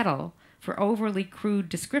not settle for overly crude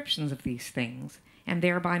descriptions of these things and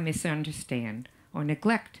thereby misunderstand or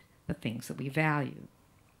neglect the things that we value.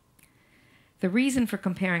 The reason for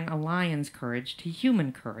comparing a lion's courage to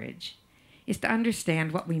human courage is to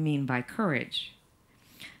understand what we mean by courage.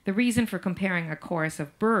 The reason for comparing a chorus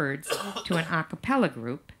of birds to an a cappella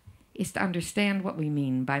group is to understand what we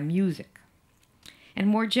mean by music. And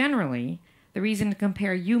more generally, the reason to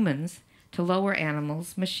compare humans to lower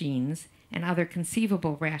animals, machines, and other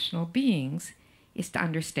conceivable rational beings is to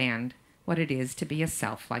understand what it is to be a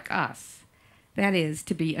self like us. That is,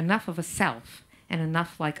 to be enough of a self and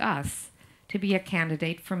enough like us to be a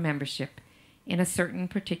candidate for membership in a certain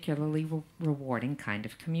particularly rewarding kind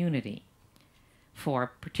of community.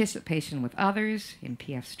 For participation with others, in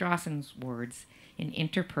P.F. Strawson's words, in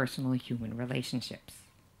interpersonal human relationships.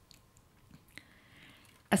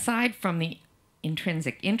 Aside from the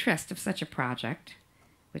intrinsic interest of such a project,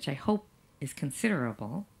 which I hope is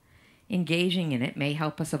considerable, engaging in it may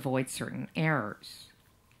help us avoid certain errors.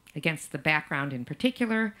 Against the background in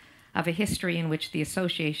particular of a history in which the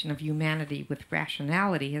association of humanity with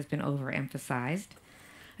rationality has been overemphasized,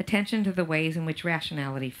 attention to the ways in which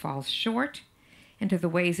rationality falls short and to the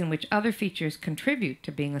ways in which other features contribute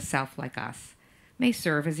to being a self like us may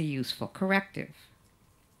serve as a useful corrective.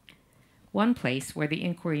 One place where the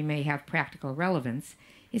inquiry may have practical relevance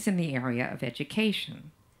is in the area of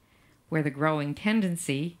education, where the growing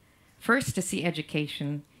tendency, first to see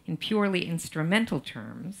education in purely instrumental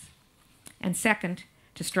terms, and second,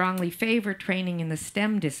 to strongly favor training in the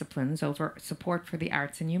STEM disciplines over support for the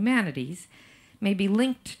arts and humanities, may be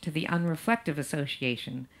linked to the unreflective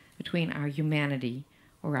association between our humanity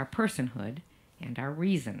or our personhood and our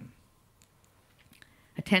reason.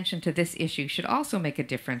 Attention to this issue should also make a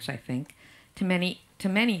difference, I think, to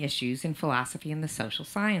many issues in philosophy and the social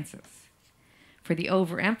sciences. For the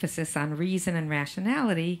overemphasis on reason and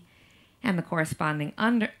rationality and the corresponding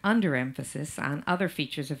underemphasis on other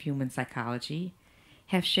features of human psychology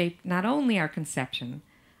have shaped not only our conception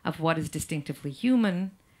of what is distinctively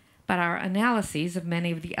human, but our analyses of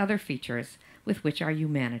many of the other features with which our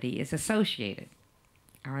humanity is associated.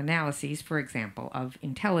 Our analyses, for example, of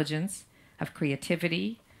intelligence, of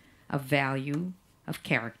creativity, of value, of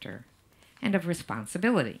character, and of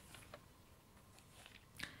responsibility.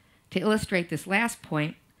 To illustrate this last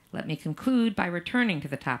point, let me conclude by returning to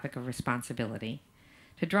the topic of responsibility,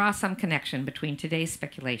 to draw some connection between today's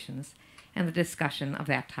speculations and the discussion of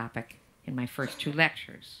that topic in my first two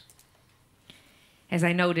lectures. As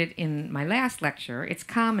I noted in my last lecture, it's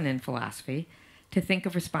common in philosophy to think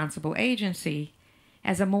of responsible agency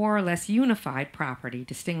as a more or less unified property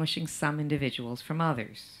distinguishing some individuals from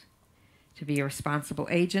others. To be a responsible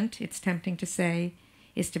agent, it's tempting to say,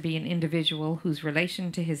 is to be an individual whose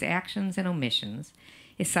relation to his actions and omissions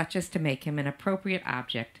is such as to make him an appropriate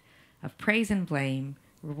object of praise and blame,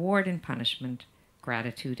 reward and punishment,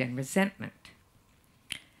 gratitude and resentment.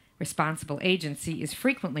 Responsible agency is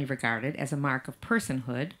frequently regarded as a mark of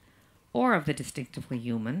personhood or of the distinctively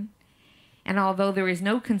human, and although there is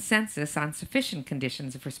no consensus on sufficient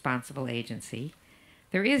conditions of responsible agency,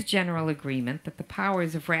 there is general agreement that the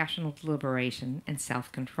powers of rational deliberation and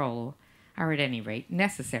self-control are at any rate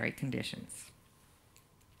necessary conditions.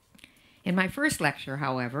 In my first lecture,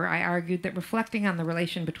 however, I argued that reflecting on the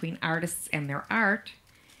relation between artists and their art,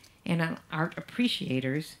 and on art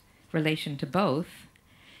appreciators' relation to both,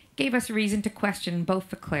 gave us reason to question both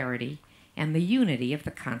the clarity and the unity of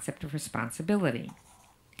the concept of responsibility.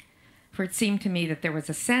 For it seemed to me that there was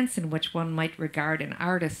a sense in which one might regard an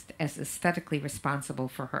artist as aesthetically responsible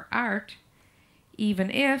for her art,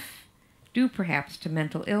 even if, due perhaps to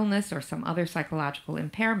mental illness or some other psychological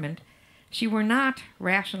impairment, she were not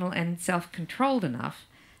rational and self-controlled enough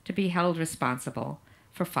to be held responsible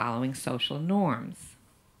for following social norms.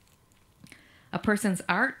 A person's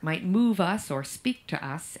art might move us or speak to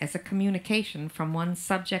us as a communication from one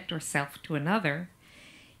subject or self to another,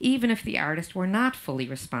 even if the artist were not fully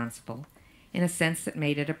responsible, in a sense that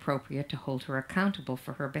made it appropriate to hold her accountable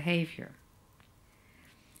for her behavior.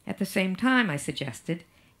 At the same time, I suggested,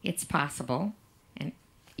 it's possible, and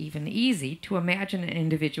even easy, to imagine an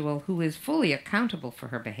individual who is fully accountable for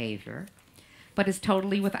her behavior, but is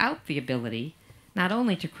totally without the ability not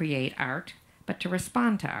only to create art, but to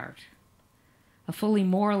respond to art. A fully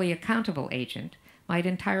morally accountable agent might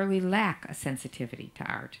entirely lack a sensitivity to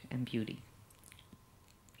art and beauty.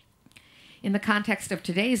 In the context of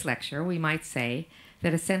today's lecture, we might say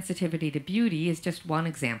that a sensitivity to beauty is just one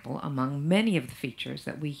example among many of the features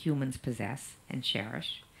that we humans possess and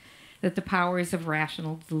cherish, that the powers of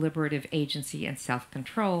rational, deliberative agency and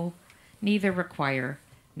self-control neither require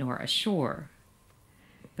nor assure.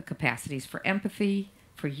 The capacities for empathy,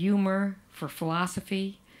 for humor, for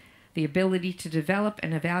philosophy, the ability to develop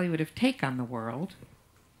an evaluative take on the world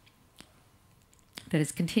that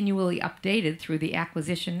is continually updated through the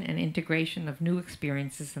acquisition and integration of new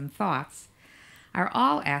experiences and thoughts, are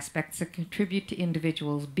all aspects that contribute to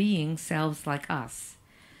individuals being selves like us,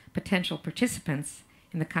 potential participants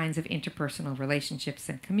in the kinds of interpersonal relationships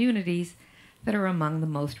and communities that are among the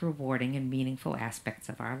most rewarding and meaningful aspects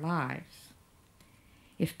of our lives.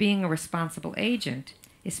 If being a responsible agent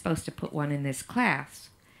is supposed to put one in this class,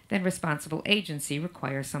 then responsible agency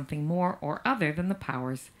requires something more or other than the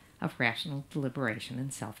powers of rational deliberation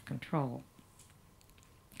and self-control.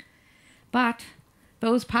 But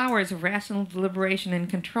those powers of rational deliberation and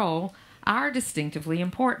control are distinctively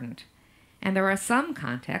important, and there are some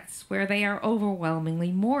contexts where they are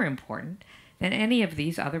overwhelmingly more important than any of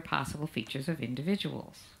these other possible features of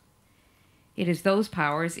individuals. It is those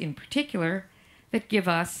powers in particular that give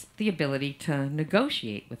us the ability to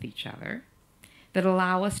negotiate with each other, that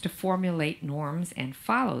allow us to formulate norms and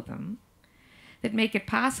follow them, that make it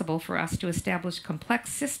possible for us to establish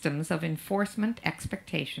complex systems of enforcement,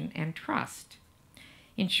 expectation, and trust.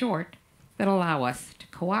 In short, that allow us to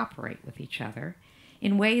cooperate with each other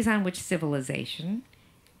in ways on which civilization,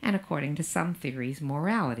 and according to some theories,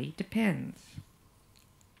 morality, depends.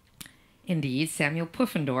 Indeed, Samuel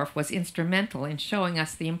Pufendorf was instrumental in showing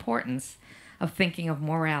us the importance of thinking of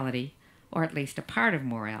morality, or at least a part of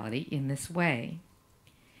morality, in this way.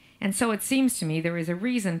 And so it seems to me there is a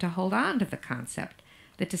reason to hold on to the concept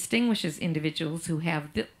that distinguishes individuals who have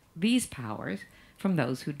these powers from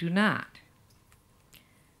those who do not.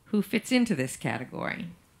 Who fits into this category?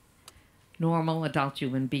 Normal adult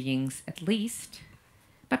human beings at least,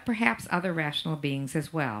 but perhaps other rational beings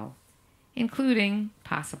as well, including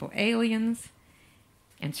possible aliens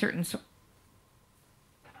and certain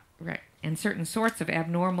sorts of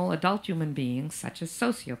abnormal adult human beings such as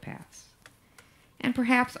sociopaths, and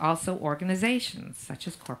perhaps also organizations such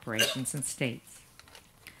as corporations and states.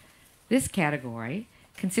 This category,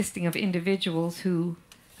 consisting of individuals who,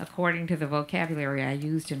 according to the vocabulary I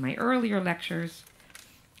used in my earlier lectures,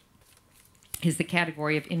 is the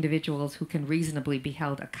category of individuals who can reasonably be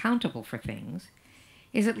held accountable for things,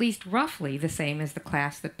 is at least roughly the same as the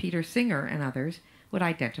class that Peter Singer and others would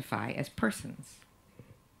identify as persons.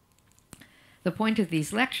 The point of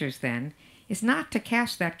these lectures, then, is not to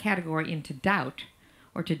cast that category into doubt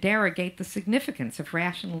or to derogate the significance of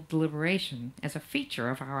rational deliberation as a feature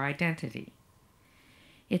of our identity.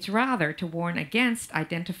 It's rather to warn against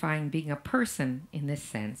identifying being a person in this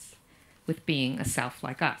sense with being a self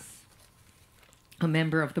like us, a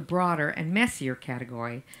member of the broader and messier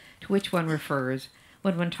category to which one refers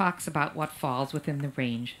when one talks about what falls within the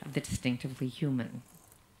range of the distinctively human.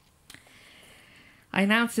 I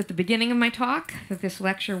announced at the beginning of my talk that this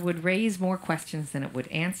lecture would raise more questions than it would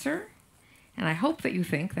answer, and I hope that you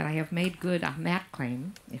think that I have made good on that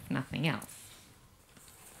claim, if nothing else.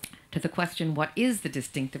 To the question, what is the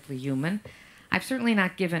distinctively human, I've certainly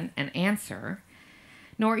not given an answer,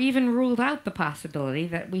 nor even ruled out the possibility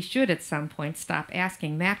that we should at some point stop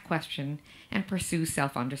asking that question and pursue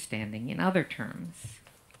self-understanding in other terms.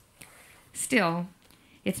 Still,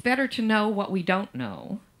 it's better to know what we don't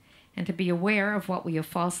know and to be aware of what we have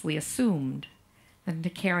falsely assumed than to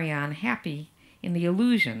carry on happy in the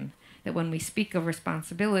illusion that when we speak of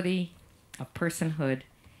responsibility, of personhood,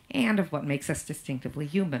 and of what makes us distinctively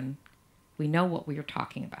human, we know what we are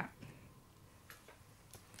talking about.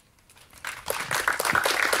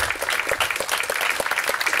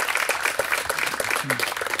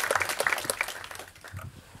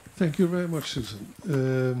 Thank you very much,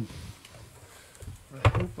 Susan. I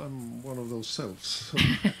hope I'm one of those selves. So,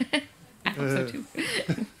 I hope so too.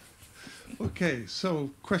 Okay, so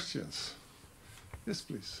questions. Yes,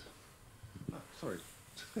 please. Sorry.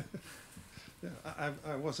 Yeah,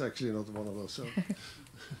 I was actually not one of those. So.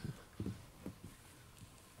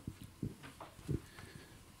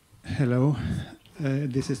 Hello.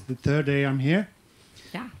 This is the third day I'm here.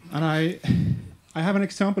 Yeah. And I have an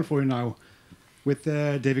example for you now with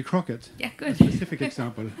David Crockett. Yeah, good. A specific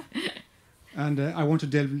example. And I want to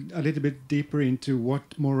delve a little bit deeper into what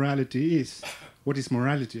morality is. What is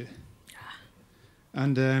morality?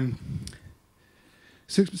 And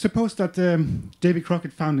suppose that David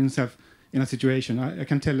Crockett found himself in a situation. I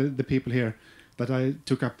can tell the people here that I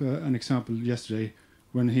took up an example yesterday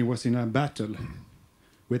when he was in a battle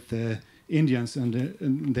with the Indians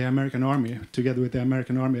and the American army, together with the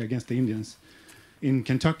American army against the Indians in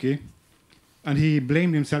Kentucky. And he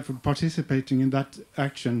blamed himself for participating in that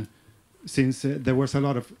action since there were a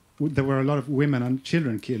lot of women and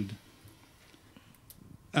children killed.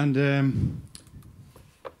 And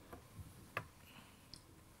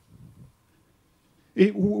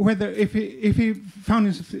if he found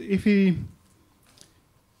himself, if he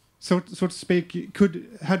so to speak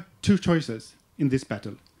had two choices in this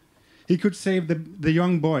battle, he could save the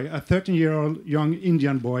young boy, a 13-year-old young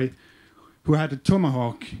Indian boy who had a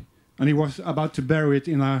tomahawk, and he was about to bury it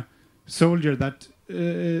in a soldier that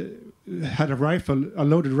had a rifle, a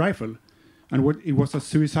loaded rifle, and it was a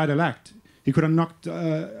suicidal act. He could have knocked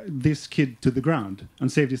this kid to the ground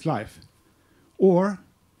and saved his life. Or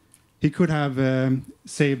he could have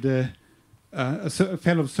saved a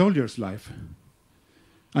fellow soldier's life.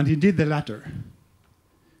 And he did the latter.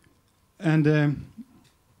 And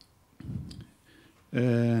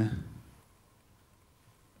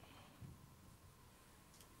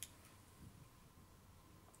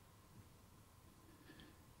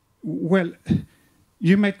well,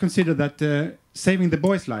 you might consider that saving the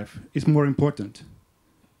boy's life is more important,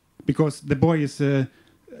 because the boy is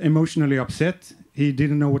emotionally upset. He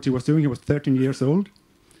didn't know what he was doing. He was 13 years old.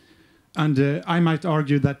 And I might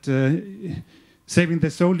argue that saving the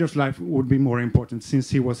soldier's life would be more important,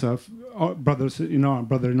 since he was a brother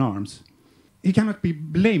in arms. He cannot be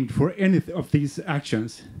blamed for any of these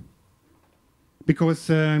actions, because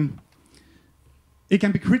he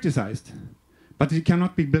can be criticized, but he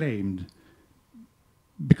cannot be blamed.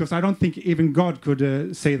 Because I don't think even God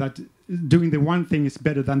could say that doing the one thing is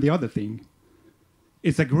better than the other thing.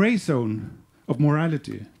 It's a gray zone of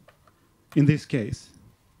morality in this case.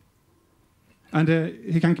 And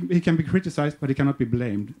he can be criticized, but he cannot be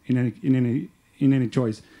blamed in any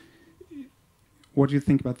choice. What do you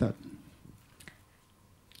think about that?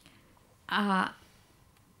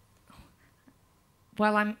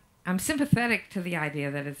 Well, I'm sympathetic to the idea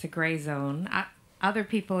that it's a gray zone. Other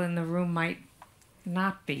people in the room might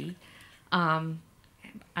not be. I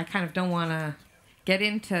kind of don't want to get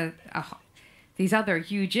into these other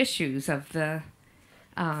huge issues of the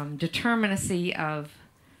determinacy of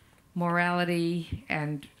morality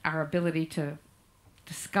and our ability to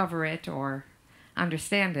discover it or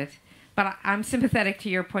understand it. But I'm sympathetic to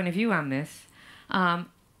your point of view on this.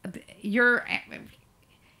 You're,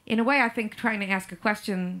 in a way, I think, trying to ask a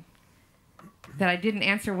question that I didn't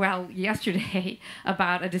answer well yesterday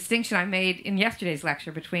about a distinction I made in yesterday's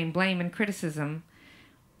lecture between blame and criticism.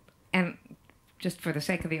 And just for the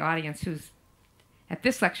sake of the audience who's at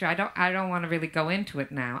this lecture, I don't want to really go into it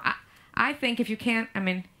now. I think if you can't, I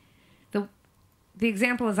mean, the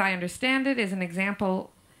example as I understand it is an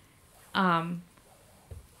example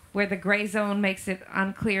where the gray zone makes it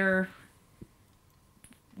unclear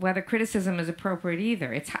whether criticism is appropriate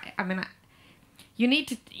either. You need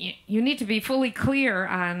to be fully clear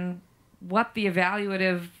on what the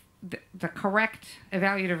correct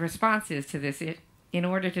evaluative response is to this in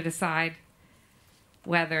order to decide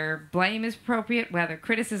whether blame is appropriate, whether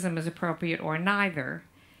criticism is appropriate, or neither.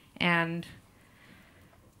 And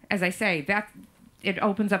as I say, that it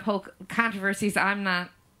opens up whole controversies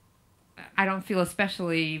I don't feel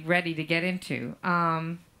especially ready to get into.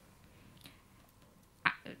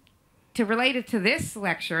 To relate it to this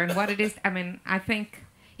lecture and what it is, I mean, I think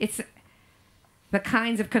it's the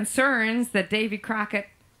kinds of concerns that Davy Crockett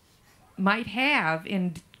might have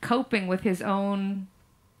in coping with his own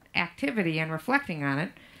activity and reflecting on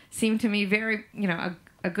it seem to me very,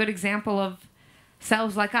 a good example of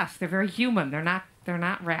selves like us. They're very human. They're not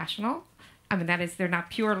rational. I mean, that is,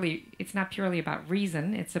 it's not purely about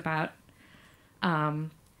reason. It's about a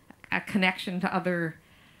connection to other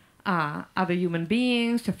human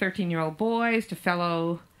beings, to 13-year-old boys, to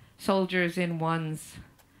fellow soldiers in one's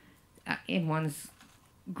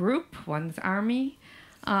group, one's army,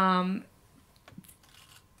 and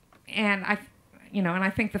I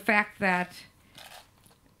think the fact that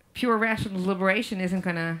pure rational deliberation isn't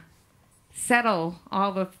going to settle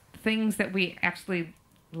all the things that we actually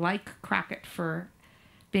like Crockett for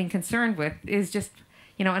being concerned with is just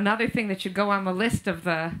another thing that should go on the list of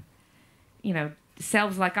the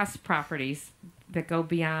selves like us properties that go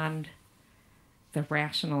beyond the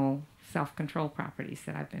rational self-control properties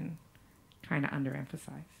that I've been trying to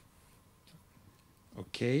underemphasize.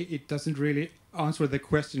 Okay, it doesn't really answer the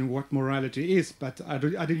question what morality is, but I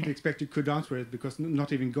didn't expect you could answer it, because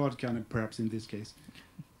not even God can, perhaps, in this case.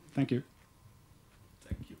 Thank you.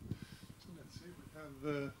 Thank you. So let's see, we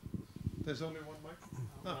have, there's only one microphone.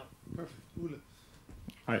 Perfect. Ole.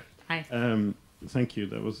 Hi. Hi. Thank you.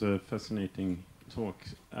 That was a fascinating talk.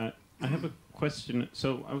 I have a question.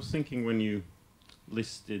 So I was thinking, when you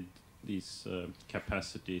listed these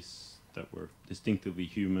capacities that were distinctively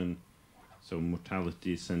human, so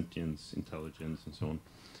mortality, sentience, intelligence, and so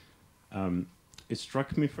on, it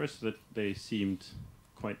struck me first that they seemed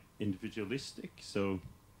quite individualistic. So,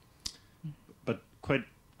 but quite,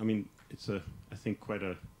 it's I think quite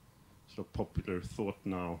a sort of popular thought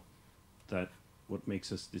now that what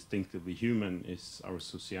makes us distinctively human is our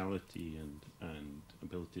sociality and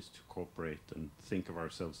abilities to cooperate and think of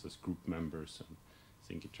ourselves as group members and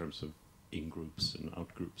think in terms of in-groups and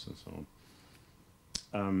out-groups and so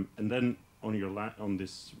on. And then on your on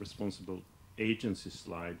this responsible agency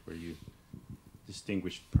slide where you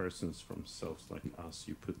distinguish persons from selves like us,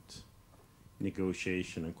 you put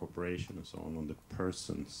negotiation and cooperation and so on the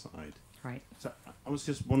person side. Right. So I was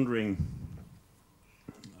just wondering,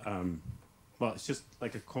 well, it's just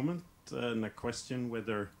like a comment and a question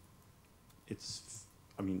whether it's,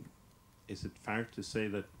 I mean, is it fair to say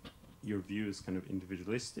that your view is kind of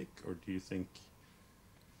individualistic, or do you think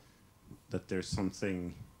that there's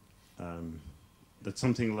something, that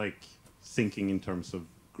something like thinking in terms of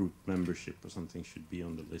group membership or something should be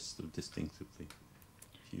on the list of distinctively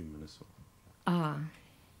human as well?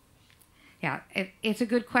 Yeah, it's a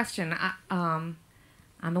good question.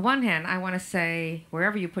 On the one hand, I want to say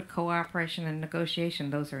wherever you put cooperation and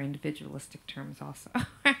negotiation, those are individualistic terms also.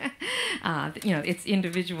 You know, it's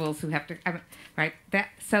individuals who have to, right? That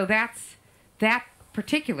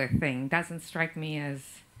particular thing doesn't strike me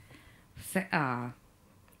as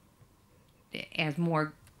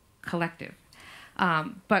more collective.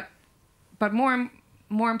 But more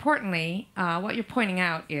importantly, what you're pointing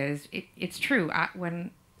out is it's true.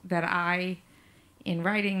 In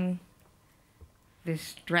writing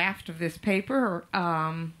this draft of this paper,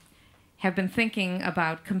 have been thinking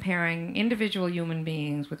about comparing individual human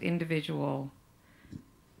beings with individual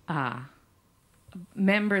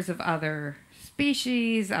members of other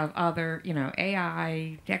species, of other, you know,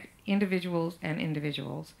 AI, individuals, and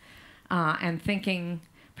thinking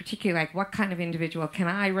particularly like what kind of individual can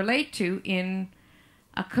I relate to in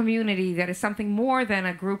a community that is something more than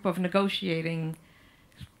a group of negotiating,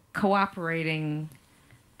 cooperating,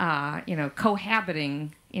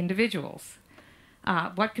 cohabiting individuals.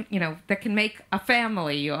 That can make a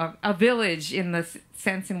family or a village in the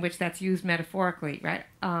sense in which that's used metaphorically, right?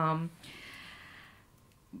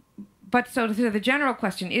 But so to the general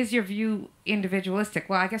question, is your view individualistic?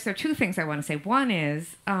 Well, I guess there are two things I want to say. One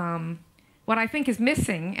is what I think is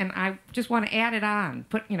missing, and I just want to add it on,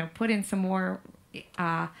 put in some more,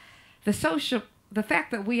 the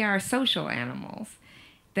fact that we are social animals,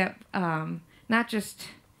 that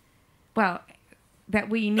that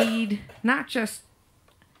we need not just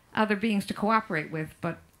other beings to cooperate with,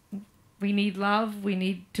 but we need love. We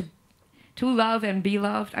need to love and be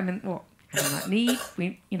loved. I mean, well, not need.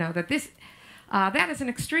 That is an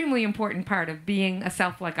extremely important part of being a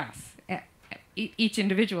self like us. Each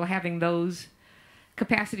individual having those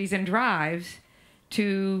capacities and drives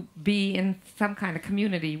to be in some kind of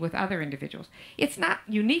community with other individuals. It's not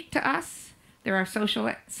unique to us. There are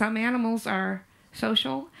some animals are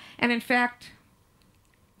social, and in fact,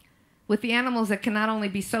 with the animals that can not only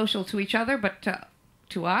be social to each other, but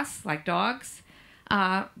to us, like dogs,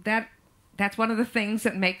 that's one of the things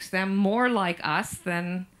that makes them more like us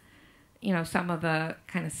than, some of the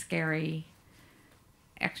kind of scary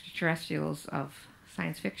extraterrestrials of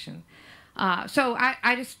science fiction. So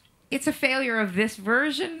it's a failure of this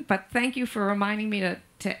version, but thank you for reminding me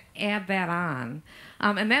to add that on.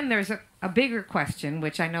 And then there's a bigger question,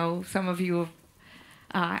 which I know some of you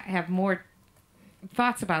have more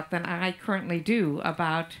thoughts about than I currently do,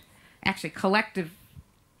 about actually collective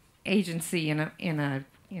agency in a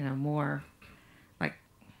more like,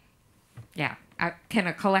 can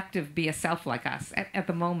a collective be a self like us? At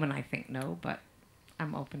the moment, I think no, but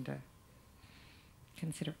I'm open to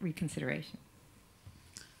reconsideration.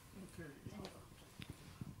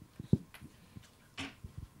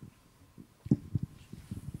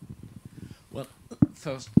 Well,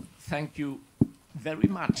 first, thank you very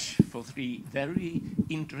much for 3 very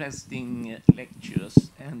interesting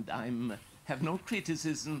lectures, and I have no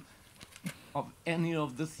criticism of any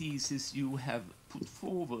of the theses you have put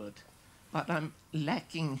forward, but I'm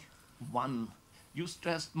lacking one. You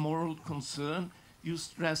stressed moral concern, you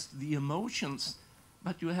stressed the emotions,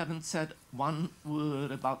 but you haven't said one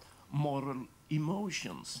word about moral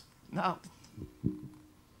emotions. Now,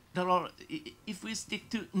 if we stick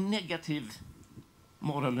to negative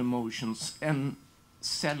moral emotions and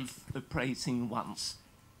self-appraising ones,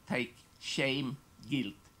 take shame,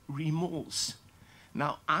 guilt, remorse.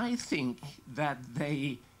 Now, I think that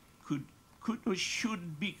they could or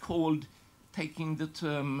should be called, taking the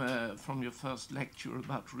term from your first lecture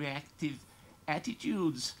about reactive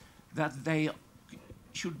attitudes, that they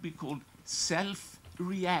should be called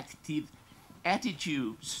self-reactive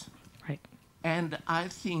attitudes. Right. And I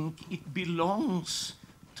think it belongs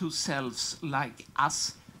to selves like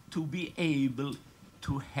us to be able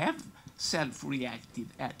to have self-reactive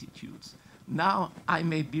attitudes. Now, I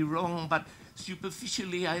may be wrong, but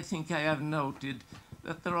superficially, I think I have noted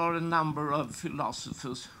that there are a number of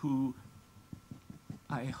philosophers who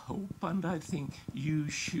I hope and I think you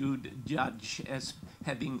should judge as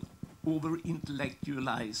having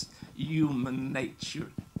over-intellectualized human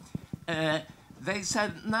nature. They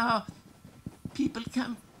said, now, people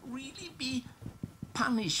can really be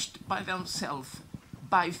punished by themselves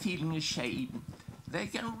by feeling ashamed. They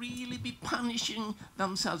can really be punishing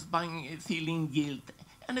themselves by feeling guilt,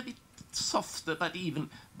 and a bit softer, but even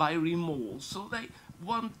by remorse. So they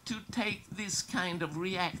want to take this kind of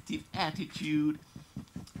reactive attitude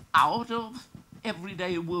out of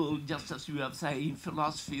everyday world, just as you have said in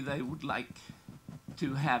philosophy, they would like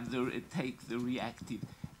to have take the reactive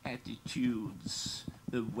attitudes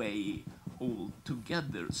away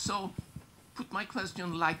altogether. So, put my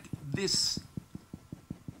question like this: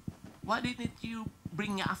 why didn't you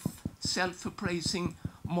bring up self-appraising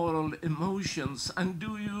moral emotions? And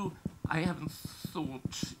do you, I haven't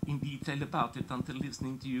thought in detail about it until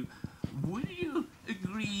listening to you, would you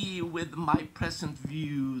agree with my present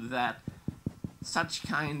view that such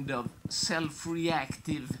kind of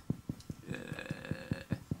self-reactive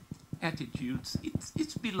attitudes,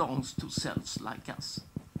 it belongs to selves like us?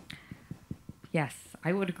 Yes,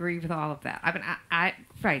 I would agree with all of that. I mean,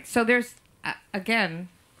 right. So there's, again,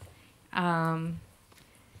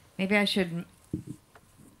 maybe I should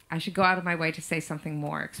go out of my way to say something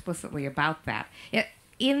more explicitly about that.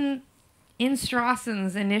 In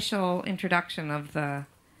Strawson's initial introduction of the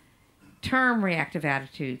term reactive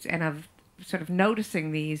attitudes and of sort of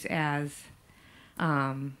noticing these as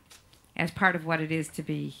part of what it is to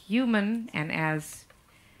be human and as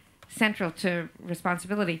central to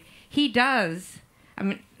responsibility, he does, I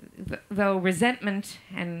mean, though resentment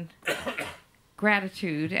and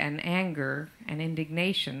gratitude and anger and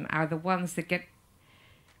indignation are the ones that get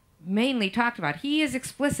mainly talked about, he is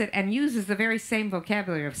explicit and uses the very same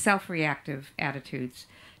vocabulary of self-reactive attitudes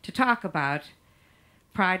to talk about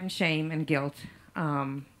pride and shame and guilt.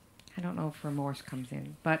 I don't know if remorse comes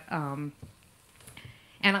in, but and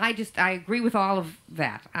I agree with all of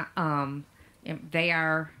that. They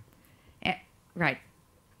are right,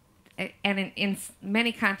 and in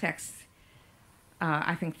many contexts,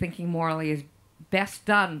 I think thinking morally is best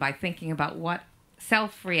done by thinking about what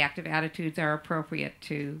self-reactive attitudes are appropriate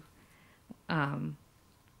to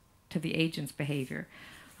the agent's behavior.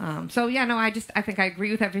 So yeah, no, I think I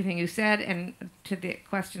agree with everything you said, and to the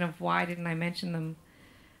question of why didn't I mention them,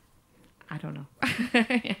 I don't know.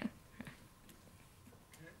 Yeah.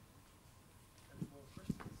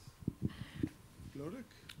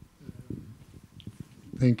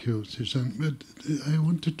 Thank you, Susan. But I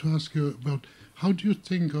wanted to ask you about how do you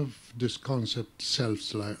think of this concept,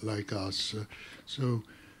 selves like us?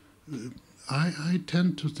 I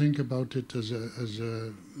tend to think about it as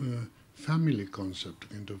a family concept,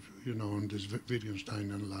 kind of, on this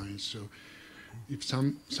Wittgensteinian lines. So, if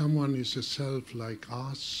someone is a self like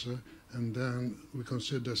us, and then we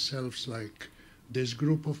consider selves like this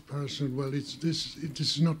group of persons, well, it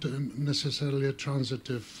is not necessarily a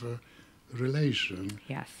transitive relation.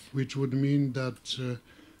 Yes. Which would mean that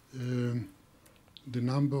the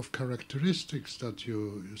number of characteristics that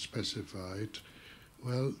you specified,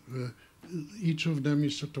 well, each of them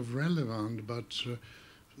is sort of relevant, but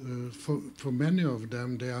for many of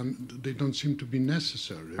them, they don't seem to be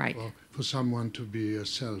necessary right. for someone to be a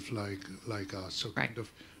self like us. So right. kind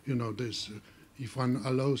of, this, if one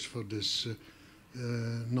allows for this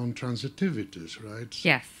non-transitivities, right?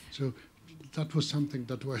 Yes. So that was something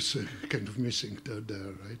that was kind of missing there,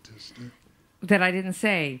 right? That I didn't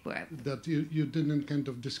say. That you didn't kind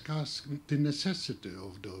of discuss the necessity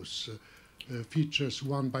of those features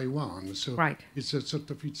one by one. So right. It's a sort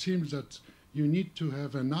of, it seems that you need to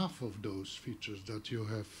have enough of those features that you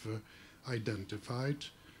have identified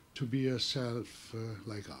to be a self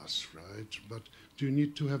like us, right? But do you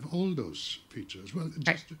need to have all those features? Well,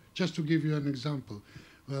 just to give you an example,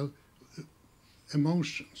 well,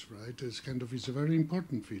 emotions, right, is a very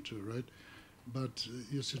important feature, right? But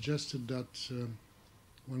you suggested that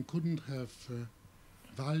one couldn't have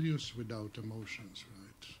values without emotions,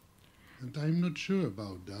 right? And I'm not sure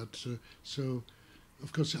about that. So,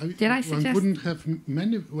 of course, one couldn't have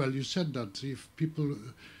many. Well, you said that if people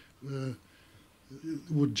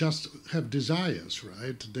would just have desires,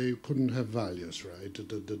 right, they couldn't have values, right?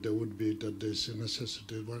 That there would be that there's a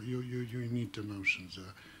necessity. Well, you need emotions.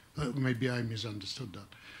 Maybe I misunderstood that.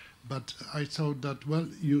 But I thought that, well,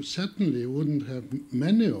 you certainly wouldn't have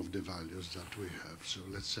many of the values that we have. So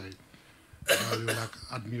let's say value like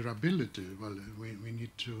admirability. Well, we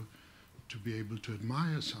need to be able to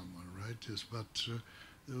admire someone, right? Yes, but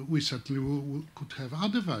we certainly could have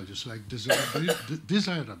other values like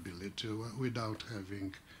desirability without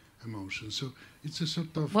having emotions. So it's a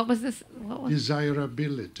sort of What was this? What was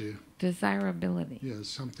desirability. desirability? Yes,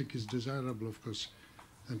 something is desirable, of course,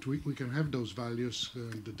 and we can have those values,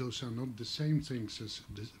 and those are not the same things as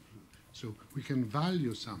so we can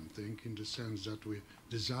value something in the sense that we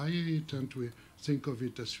desire it and we think of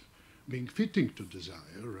it as being fitting to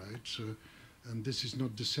desire, right? So, and this is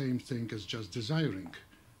not the same thing as just desiring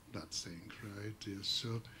that thing, right? Yes.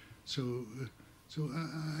 So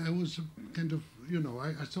I was kind of,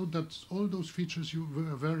 I thought that all those features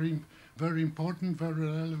were very, very important, very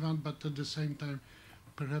relevant, but at the same time,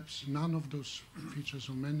 perhaps none of those features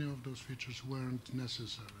or many of those features weren't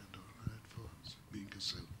necessary, though, right, for being a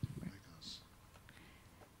self like us.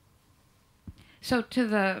 So to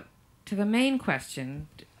the main question,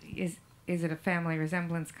 is it a family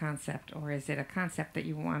resemblance concept, or is it a concept that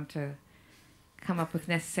you want to come up with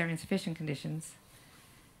necessary and sufficient conditions?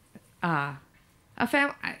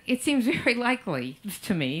 It seems very likely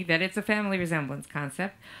to me that it's a family resemblance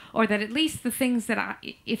concept, or that at least the things that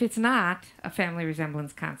if it's not a family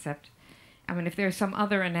resemblance concept, I mean, if there's some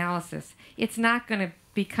other analysis, it's not going to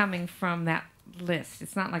be coming from that list.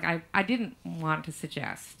 It's not like I didn't want to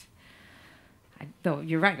suggest, though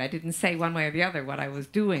you're right, I didn't say one way or the other what I was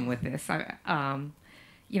doing with this. That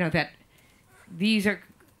these are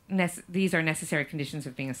necessary conditions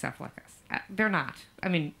of being a self like us. They're not. I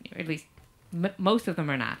mean, at least most of them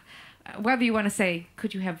are not. Whether you want to say,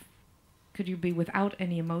 could you be without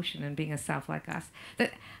any emotion and being a self like us?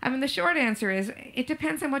 The short answer is it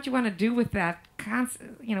depends on what you want to do with that.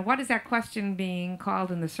 What is that question being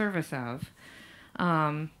called in the service of?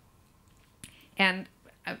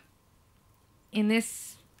 In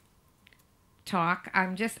this talk,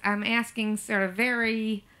 I'm asking sort of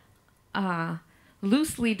very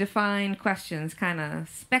loosely defined questions, kind of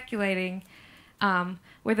speculating,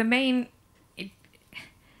 where the main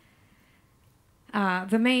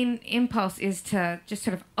impulse is to just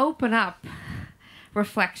sort of open up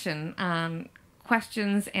reflection on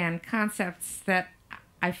questions and concepts that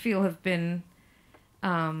I feel have been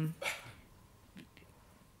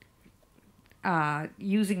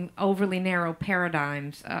using overly narrow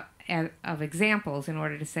paradigms of examples in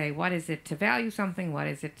order to say, what is it to value something? What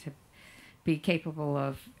is it to be capable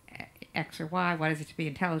of X or Y? What is it to be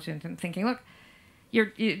intelligent? And thinking, look,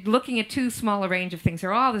 you're looking at too small a range of things.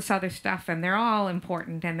 There are all this other stuff, and they're all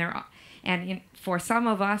important, and for some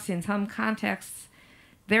of us, in some contexts,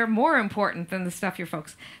 they're more important than the stuff you're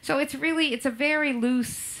focused. So it's a very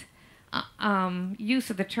loose use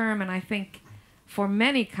of the term, and I think for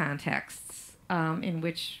many contexts in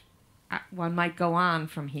which one might go on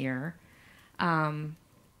from here,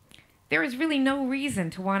 there is really no reason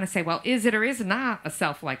to want to say, well, is it or is not a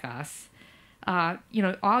self like us? All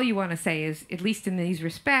you want to say is, at least in these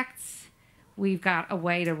respects, we've got a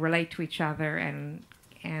way to relate to each other and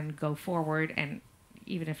go forward, and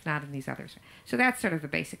even if not in these others. So that's sort of the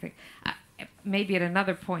basic thing. Maybe at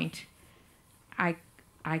another point, I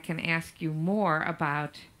can ask you more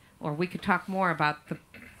about, or we could talk more about the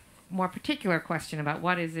more particular question about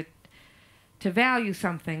what is it to value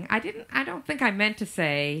something. I don't think I meant to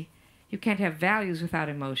say you can't have values without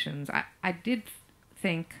emotions. I did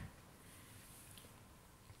think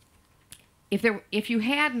if you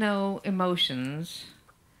had no emotions,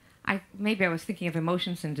 maybe I was thinking of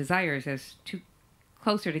emotions and desires as too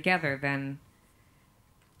closer together than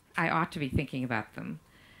I ought to be thinking about them.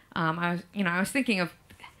 I was thinking of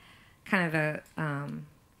kind of the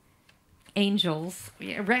angels,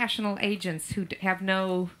 rational agents who have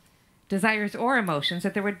no desires or emotions,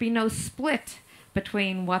 that there would be no split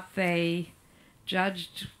between what they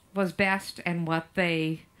judged was best and what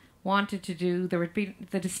they wanted to do. There would be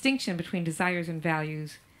the distinction between desires and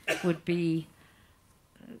values would be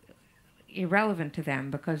irrelevant to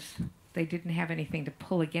them because they didn't have anything to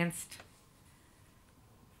pull against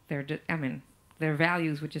their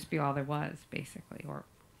values would just be all there was, basically, or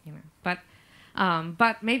but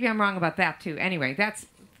maybe I'm wrong about that too. Anyway, that's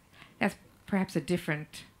perhaps a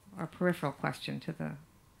different or peripheral question to the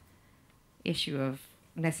issue of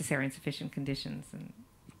necessary and sufficient conditions and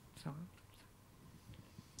so on.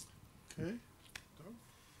 Okay.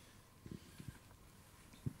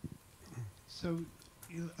 So,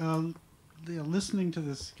 listening to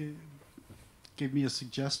this gave me a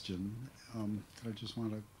suggestion that I just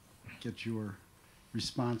want to get your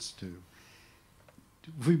response to.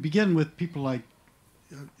 If we begin with people like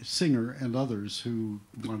Singer and others who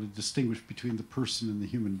want to distinguish between the person and the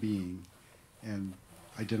human being and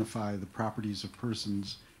identify the properties of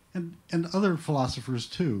persons, and other philosophers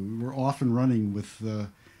too, who are often running with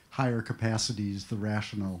higher capacities, the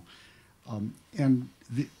rational, and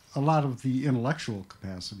a lot of the intellectual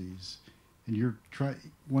capacities. And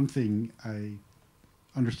one thing I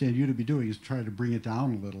understand you to be doing is try to bring it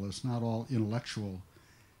down a little. It's not all intellectual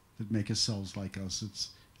that make us cells like us.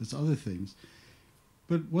 It's other things.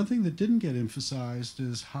 But one thing that didn't get emphasized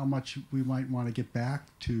is how much we might want to get back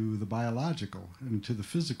to the biological and to the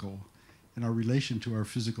physical and our relation to our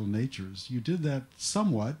physical natures. You did that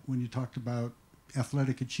somewhat when you talked about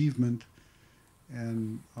athletic achievement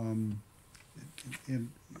and a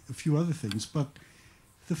few other things. But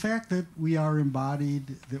the fact that we are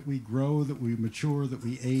embodied, that we grow, that we mature, that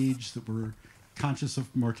we age, that we're conscious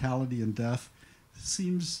of mortality and death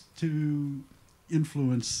seems to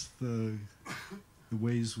influence the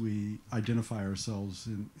ways we identify ourselves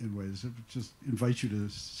in ways. I just invite you to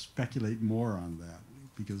speculate more on that,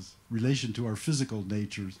 because relation to our physical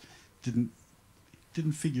natures didn't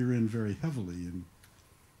figure in very heavily in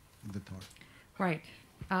the talk. Right.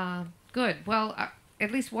 Good. Well,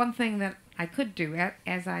 at least one thing that I could do,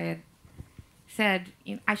 as I had said,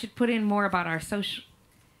 I should put in more about our social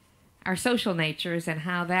natures and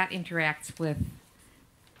how that interacts with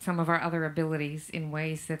some of our other abilities in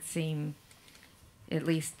ways that seem, at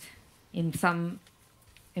least in some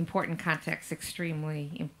important contexts,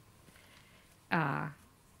 extremely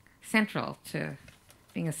central to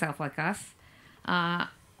being a self like us. Our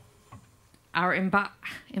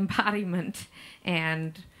embodiment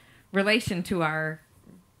and relation to our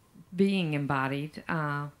being embodied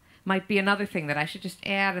might be another thing that I should just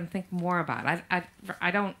add and think more about. I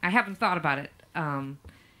haven't thought about it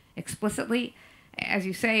explicitly. As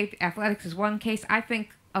you say, athletics is one case. I think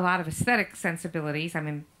a lot of aesthetic sensibilities, I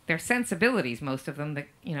mean, they're sensibilities, most of them, that,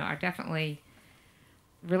 are definitely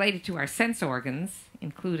related to our sense organs,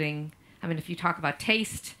 including, if you talk about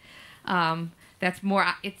taste, that's more,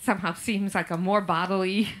 it somehow seems like a more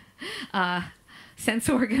bodily sense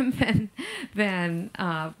organ than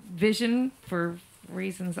vision, for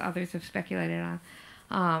reasons others have speculated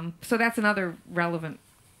on. So that's another relevant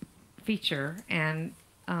feature, and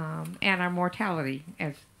our mortality,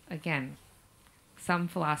 as, again, some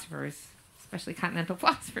philosophers, especially continental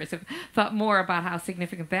philosophers, have thought more about how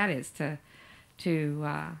significant that is to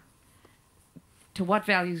what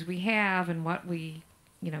values we have and what we,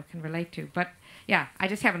 can relate to. But yeah, I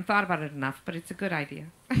just haven't thought about it enough, but it's a good idea.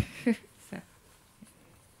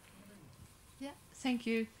 Yeah, thank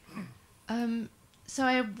you. So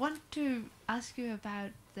I want to ask you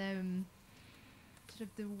about the sort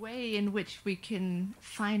of the way in which we can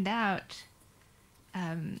find out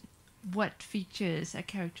what features are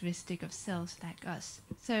characteristic of cells like us.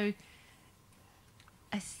 So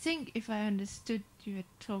I think if I understood your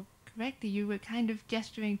talk correctly, you were kind of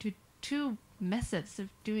gesturing to two methods of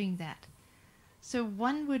doing that. So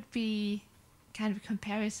one would be kind of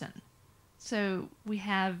comparison. So we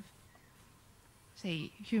have, say,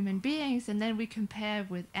 human beings, and then we compare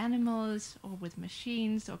with animals or with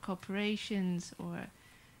machines or corporations or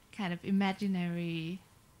kind of imaginary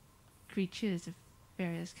creatures of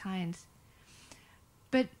various kinds.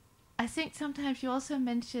 But I think sometimes you also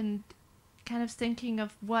mentioned kind of thinking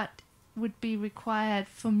of what would be required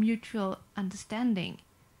for mutual understanding.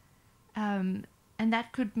 And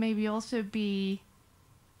that could maybe also be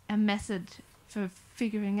a method for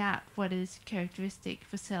figuring out what is characteristic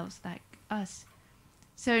for cells like us.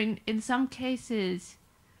 So in some cases,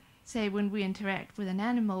 say when we interact with an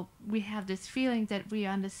animal, we have this feeling that we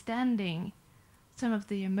are understanding some of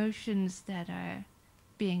the emotions that are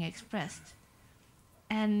being expressed.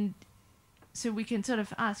 And so we can sort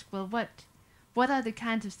of ask, well, what are the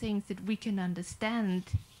kinds of things that we can understand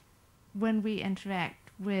when we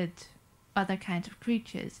interact with other kinds of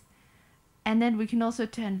creatures? And then we can also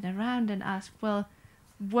turn it around and ask, well,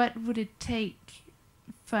 what would it take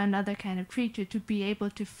for another kind of creature to be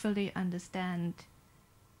able to fully understand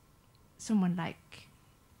someone like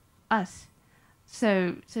us?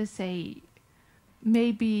 So say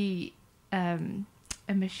maybe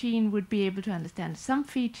a machine would be able to understand some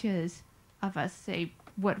features of us, say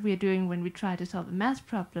what we're doing when we try to solve a math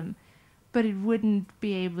problem, but it wouldn't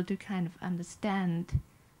be able to kind of understand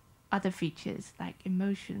other features like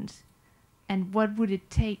emotions. And what would it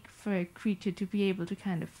take for a creature to be able to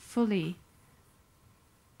kind of fully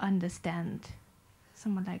understand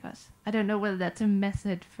someone like us? I don't know whether that's a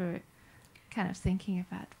method for kind of thinking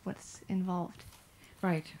about what's involved.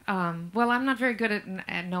 Right. Well, I'm not very good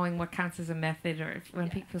at knowing what counts as a method, or when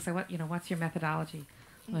people say, what's your methodology?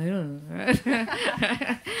 I don't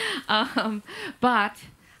know. But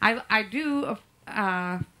I do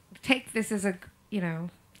take this as a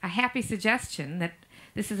happy suggestion that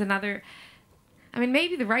this is another. I mean,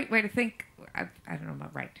 maybe the right way to think I don't know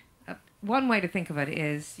about right. One way to think of it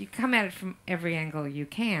is you come at it from every angle you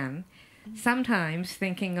can, sometimes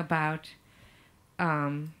thinking about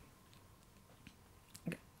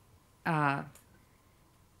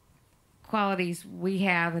qualities we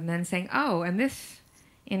have and then saying, oh, and this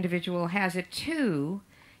individual has it too,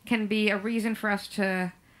 can be a reason for us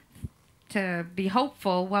to be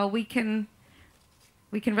hopeful. Well, we can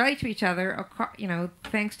relate to each other,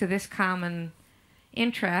 thanks to this common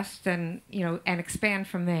interest, and and expand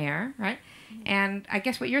from there, right? And I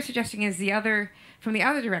guess what you're suggesting is from the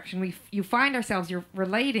other direction, you find ourselves, you're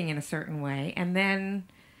relating in a certain way, and then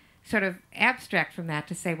sort of abstract from that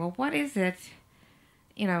to say, well, what is it,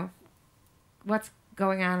 what's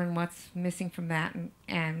going on and what's missing from that,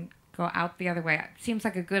 and go out the other way. It seems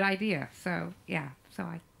like a good idea. So yeah,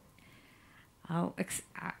 I'll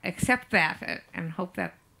accept that and hope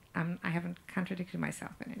that I haven't contradicted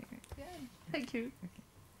myself in any way. Yeah, thank you.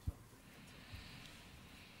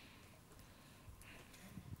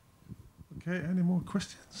 Okay, any more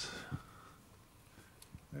questions?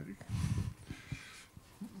 There you go.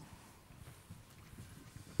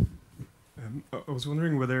 I was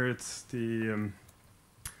wondering whether it's the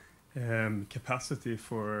capacity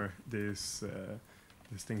for these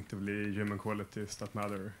distinctively human qualities that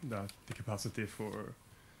matter, that the capacity for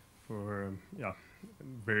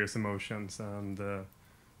various emotions and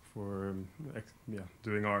for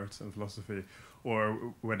doing arts and philosophy, or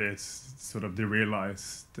whether it's sort of the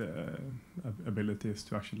realized abilities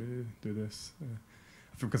to actually do this,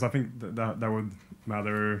 because I think that would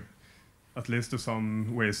matter at least to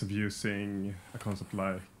some ways of using a concept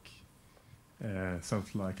like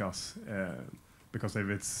self like us, because if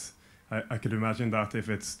it's I could imagine that if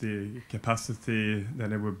it's the capacity,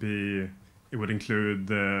 then it would include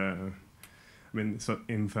so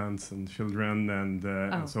infants and children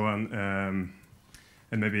and so on,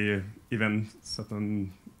 and maybe even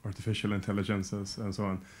certain artificial intelligences and so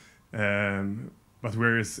on. But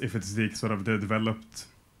whereas if it's the sort of the developed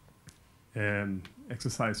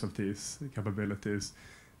exercise of these capabilities,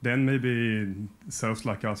 then maybe selves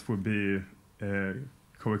like us would be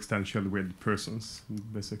coexistential with persons,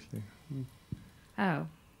 basically. Oh.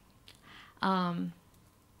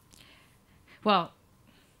 Well,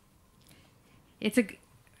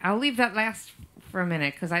 I'll leave that last for a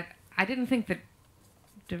minute, because I didn't think that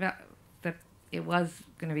that it was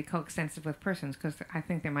going to be coextensive with persons, because I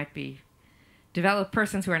think there might be developed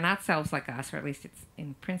persons who are not selves like us, or at least it's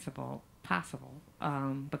in principle possible,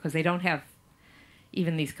 because they don't have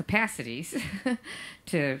even these capacities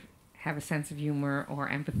to have a sense of humor or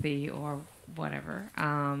empathy or whatever.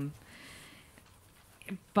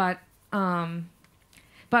 But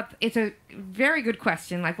it's a very good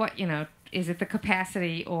question. Like, what, is it the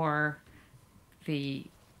capacity or the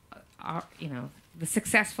the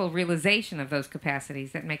successful realization of those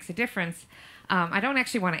capacities that makes a difference? I don't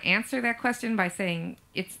actually want to answer that question by saying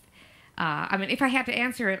it's. If I had to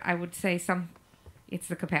answer it, I would say it's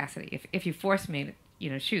the capacity. If you force me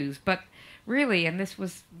to choose, but really, and this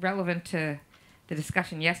was relevant to the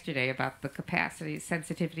discussion yesterday about the capacity,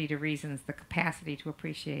 sensitivity to reasons, the capacity to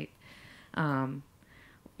appreciate,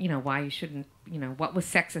 why you shouldn't, what was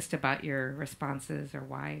sexist about your responses, or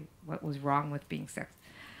what was wrong with being sexist.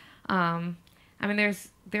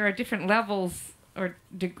 There are different levels or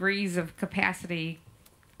degrees of capacity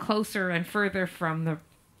closer and further from the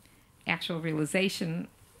actual realization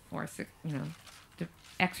or, the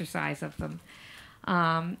exercise of them.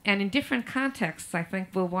 And in different contexts, I think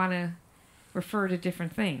we'll want to refer to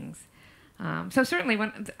different things. So certainly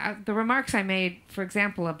when the remarks I made, for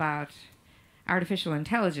example, about artificial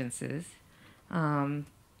intelligences, I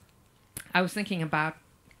was thinking about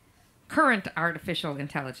current artificial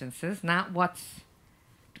intelligences, not what's,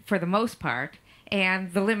 for the most part,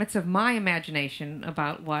 and the limits of my imagination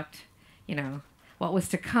about what was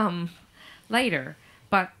to come later.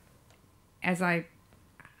 But as I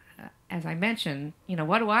mentioned,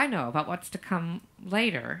 what do I know about what's to come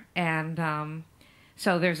later? And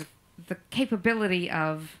so there's the capability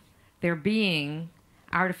of there being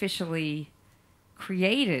artificially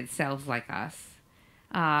created selves like us.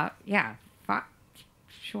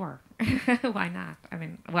 Sure. Why not?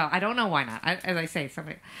 I don't know why not. As I say,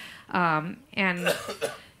 somebody.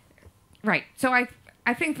 Right. So I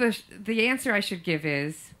think the answer I should give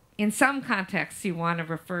is, in some contexts, you want to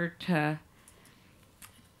refer to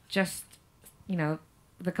just, the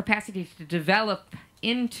capacity to develop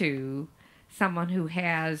into someone who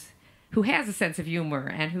has a sense of humor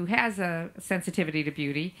and who has a sensitivity to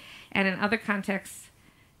beauty. And in other contexts,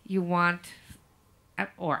 you want,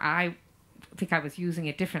 or I think I was using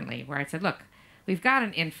it differently, where I said, look, we've got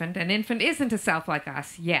an infant. An infant isn't a self like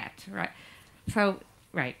us yet, right? So,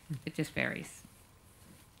 right, it just varies.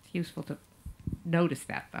 It's useful to notice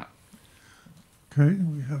that, though. Okay,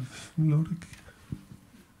 we have Lodek.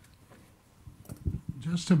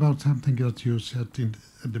 Just about something that you said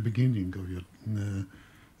at the beginning of your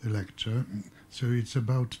lecture. So it's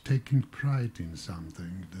about taking pride in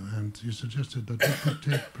something, and you suggested that we could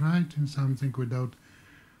take pride in something without,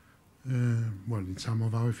 in some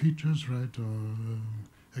of our features, right, or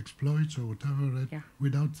exploits or whatever, right, Yeah.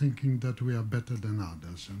 without thinking that we are better than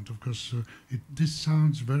others. And of course, this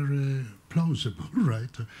sounds very plausible,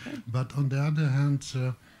 right? But on the other hand,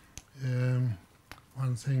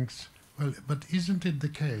 one thinks, well, but isn't it the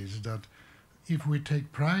case that if we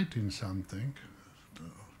take pride in something,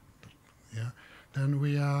 then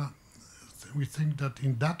we think that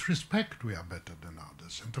in that respect we are better than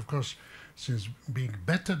others. And of course, since being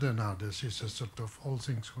better than others is a sort of all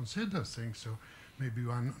things considered thing, so maybe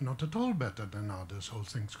we are not at all better than others, all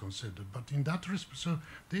things considered. But in that respect, so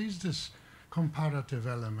there is this comparative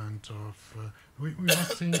element of, we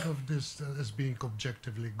must think of this as being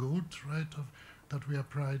objectively good, right, that we are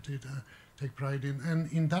take pride in.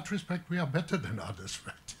 And in that respect, we are better than others,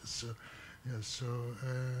 right? So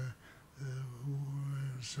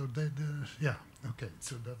okay,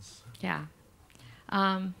 so that's... Yeah.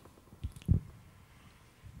 I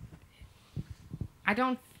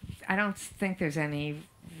don't think there's any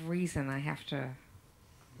reason I have to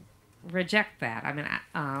reject that. I mean,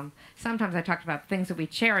 sometimes I talked about things that we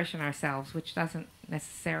cherish in ourselves, which doesn't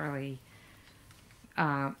necessarily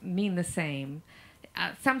mean the same.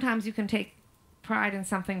 Sometimes you can take pride in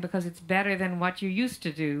something because it's better than what you used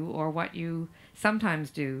to do or what you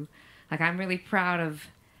sometimes do. Like, I'm really proud of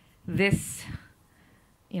this,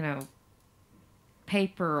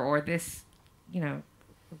 paper or this,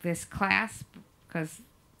 this class, because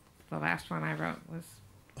the last one I wrote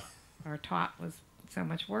or taught was so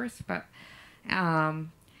much worse. But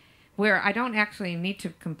where I don't actually need to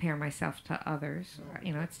compare myself to others,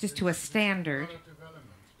 it's just to a standard.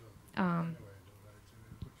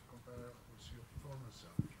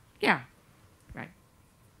 Yeah, right.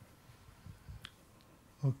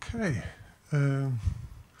 Okay.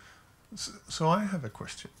 So I have a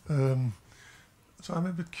question. So I'm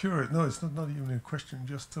a bit curious. No, it's not even a question.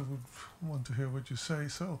 Just I would want to hear what you say.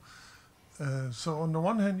 So on the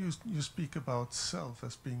one hand, you speak about self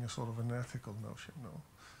as being a sort of an ethical notion, no?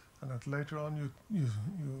 And that later on you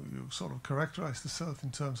sort of characterize the self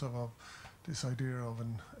in terms of this idea of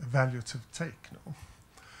an evaluative take, no?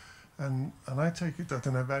 And I take it that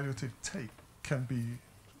an evaluative take can be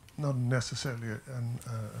not necessarily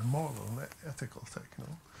a moral or ethical take,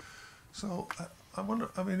 no? So I wonder,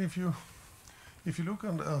 I mean, if you look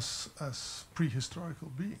at us as prehistorical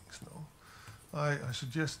beings, no, I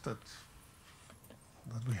suggest that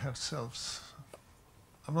we had selves.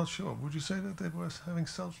 I'm not sure. Would you say that they were having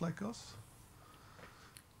selves like us?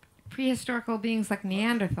 Prehistorical beings like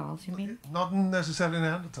Neanderthals, you mean? Not necessarily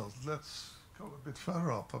Neanderthals. Let's go a bit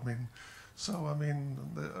further up. I mean,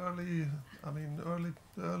 the early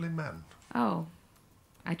men. Oh,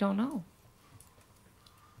 I don't know.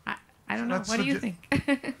 I don't know. What do you think?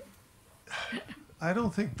 I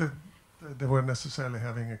don't think that they were necessarily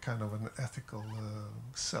having a kind of an ethical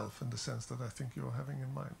self in the sense that I think you're having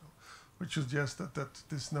in mind, which suggests that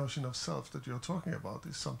this notion of self that you're talking about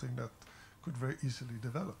is something that could very easily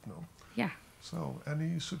develop, no? Yeah. So,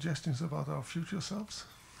 any suggestions about our future selves?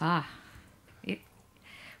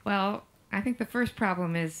 Well, I think the first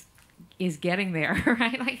problem is getting there,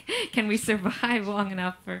 right? Like, can we survive long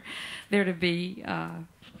enough for there to be,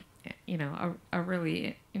 a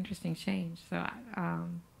really interesting change? So,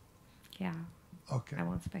 yeah. Okay. I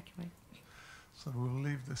won't speculate. So we'll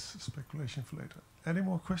leave this speculation for later. Any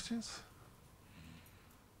more questions?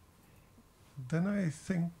 Then I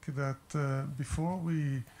think that before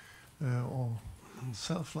we, or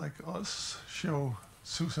self like us, show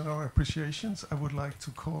Susan our appreciations, I would like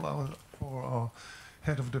to call our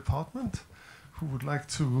head of department, who would like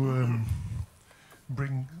to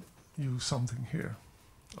bring you something here.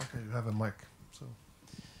 Okay, you have a mic. So.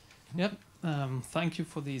 Yep. Thank you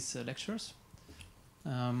for these lectures.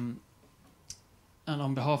 And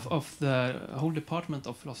on behalf of the whole Department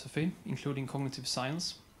of Philosophy, including Cognitive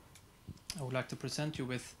Science, I would like to present you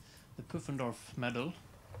with the Pufendorf medal.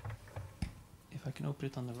 If I can open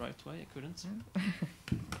it on the right way, I couldn't.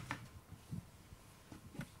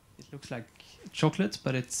 It looks like chocolate,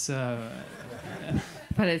 but it's...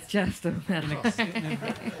 but it's just a medal.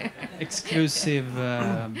 Exclusive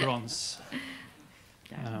bronze.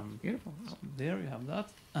 Beautiful. So there you have that,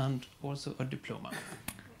 and also a diploma.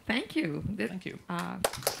 Thank you. Thank you.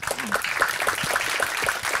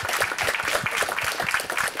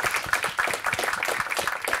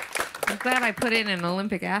 glad I put in an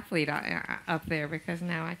Olympic athlete up there, because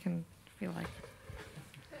now I can feel like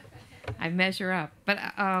I measure up. But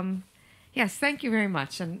yes, thank you very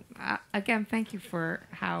much, and again, thank you for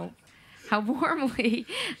how warmly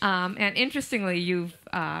and interestingly you've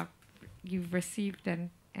received and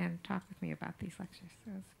talked with me about these lectures.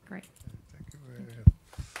 So it's great. Thank you very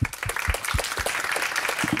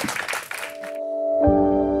much.